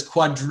I heard this.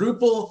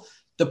 Quadruple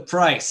the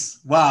price.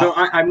 Wow. So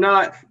I'm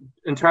not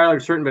entirely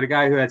certain, but a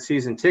guy who had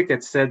season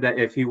tickets said that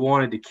if he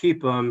wanted to keep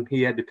them,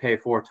 he had to pay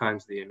 4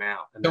 times the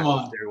amount. And that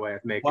was their way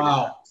of making it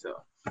up. So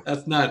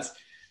that's nuts.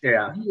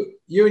 Yeah.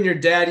 You and your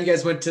dad, you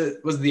guys went to,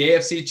 was the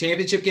AFC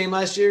Championship game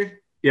last year?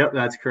 Yep,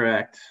 that's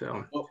correct.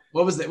 So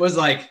what was it? Was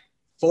like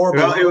 4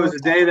 Well, it was a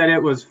day that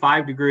it was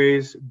 5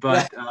 degrees,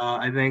 but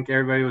I think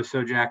everybody was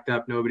so jacked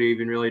up, nobody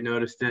even really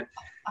noticed it.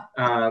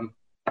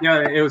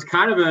 It was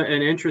kind of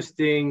an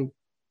interesting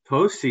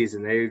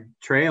postseason. They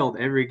trailed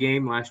every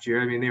game last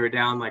year. I mean, they were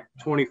down like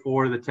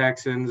 24 to the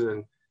Texans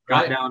and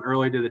got down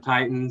early to the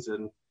Titans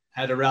and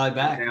had to rally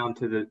back down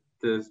to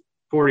the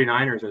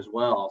 49ers as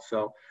well.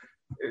 So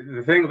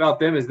the thing about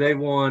them is they've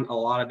won a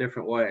lot of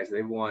different ways.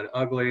 They've won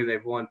ugly.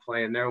 They've won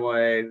playing their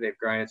way. They've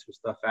grinded some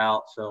stuff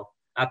out. So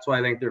that's why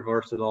I think they're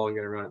versatile and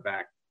going to run it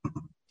back.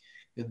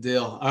 Good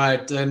deal. All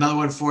right, another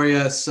one for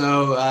you.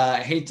 So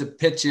I hate to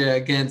pitch you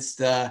against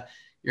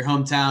your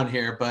hometown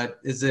here, but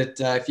is it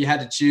if you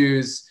had to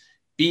choose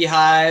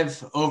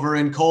Beehive over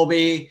in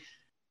Colby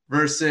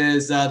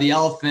versus the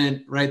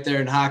Elephant right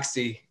there in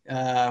Hoxie,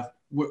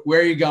 where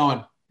are you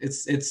going?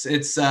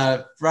 It's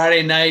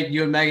Friday night.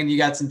 You and Megan, you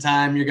got some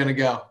time. You're going to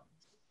go.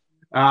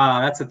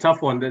 That's a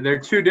tough one. They're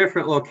 2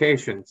 different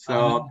locations.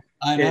 So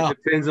I know. It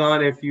depends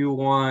on if you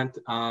want,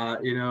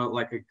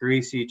 like a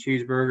greasy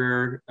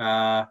cheeseburger,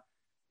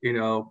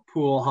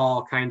 pool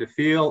hall kind of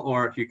feel,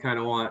 or if you kind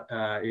of want,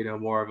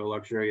 more of a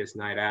luxurious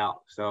night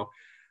out. So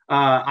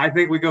I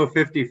think we go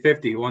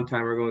 50-50. One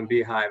time we're going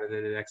Beehive, and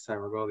then the next time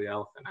we're going the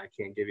Elephant. I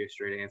can't give you a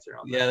straight answer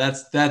on that. Yeah,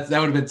 that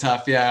would have been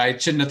tough. Yeah, I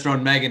shouldn't have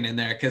thrown Megan in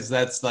there because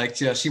that's like,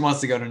 she wants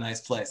to go to a nice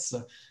place.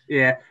 So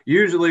yeah,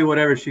 usually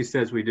whatever she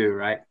says we do,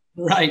 right?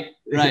 Right.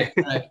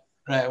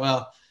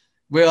 Well,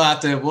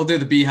 we'll do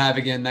the Beehive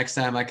again next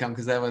time I come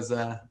because that was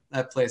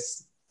that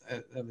place.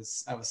 That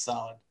was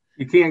solid.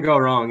 You can't go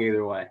wrong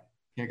either way.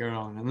 Can't go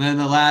wrong. And then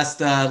the last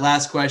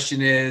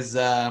question is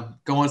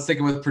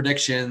sticking with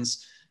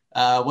predictions.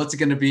 What's it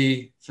going to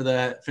be for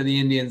the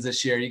Indians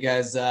this year? You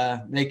guys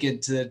make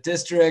it to the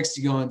districts?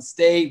 You go in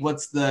state?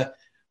 What's the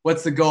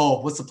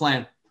goal? What's the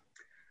plan?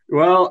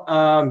 Well,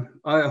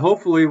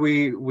 hopefully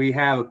we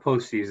have a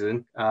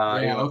postseason.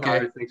 Okay. How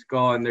everything's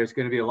going. There's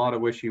going to be a lot of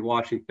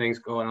wishy-washy things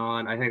going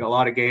on. I think a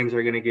lot of games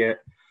are going to get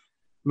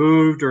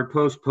moved or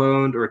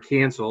postponed or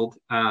canceled.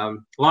 A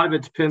lot of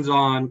it depends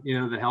on,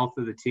 the health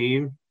of the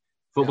team.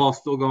 Football's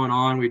still going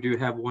on. We do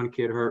have one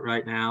kid hurt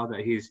right now that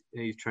he's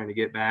trying to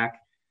get back.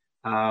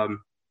 And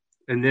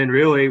then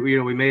really,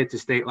 we made it to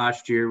state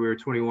last year. We were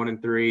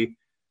 21-3,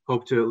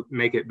 hope to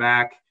make it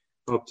back,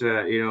 hope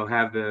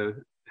to,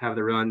 have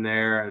the run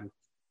there. And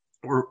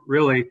we're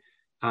really,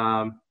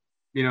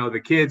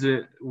 the kids,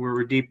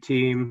 we're a deep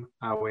team.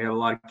 We have a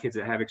lot of kids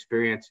that have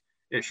experience.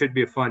 It should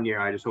be a fun year.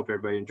 I just hope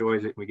everybody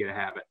enjoys it and we get a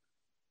habit.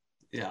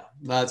 Yeah,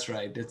 that's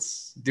right.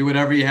 It's do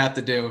whatever you have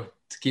to do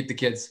to keep the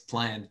kids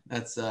playing.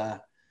 That's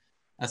the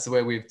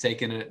way we've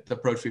taken it, the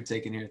approach we've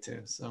taken here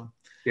too. So,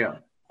 yeah.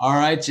 All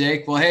right,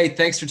 Jake. Well, hey,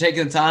 thanks for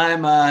taking the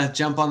time,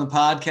 jump on the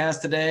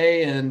podcast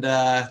today. And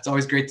it's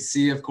always great to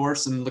see you, of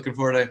course, and looking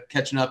forward to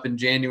catching up in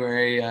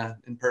January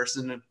in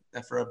person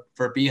for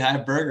a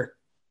Beehive burger.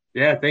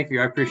 Yeah, thank you.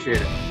 I appreciate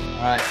it.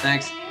 All right,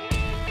 thanks.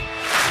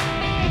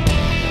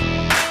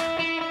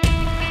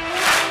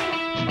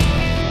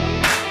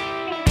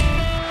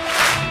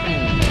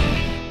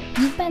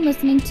 You've been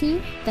listening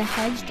to The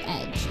Hedged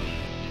Edge.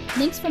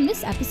 Links from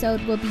this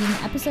episode will be in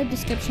the episode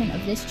description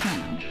of this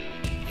channel.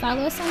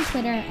 Follow us on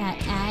Twitter at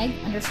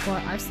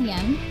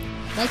ag_RCM,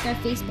 like our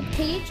Facebook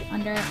page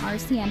under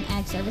RCM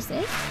Ag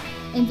Services,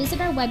 and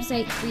visit our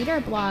website, read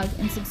our blog,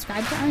 and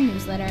subscribe to our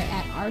newsletter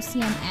at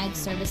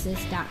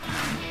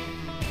rcmagservices.com.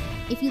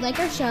 If you like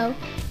our show,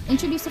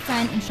 introduce a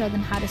friend and show them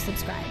how to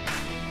subscribe.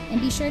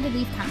 And be sure to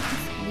leave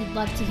comments. We'd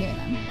love to hear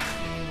them.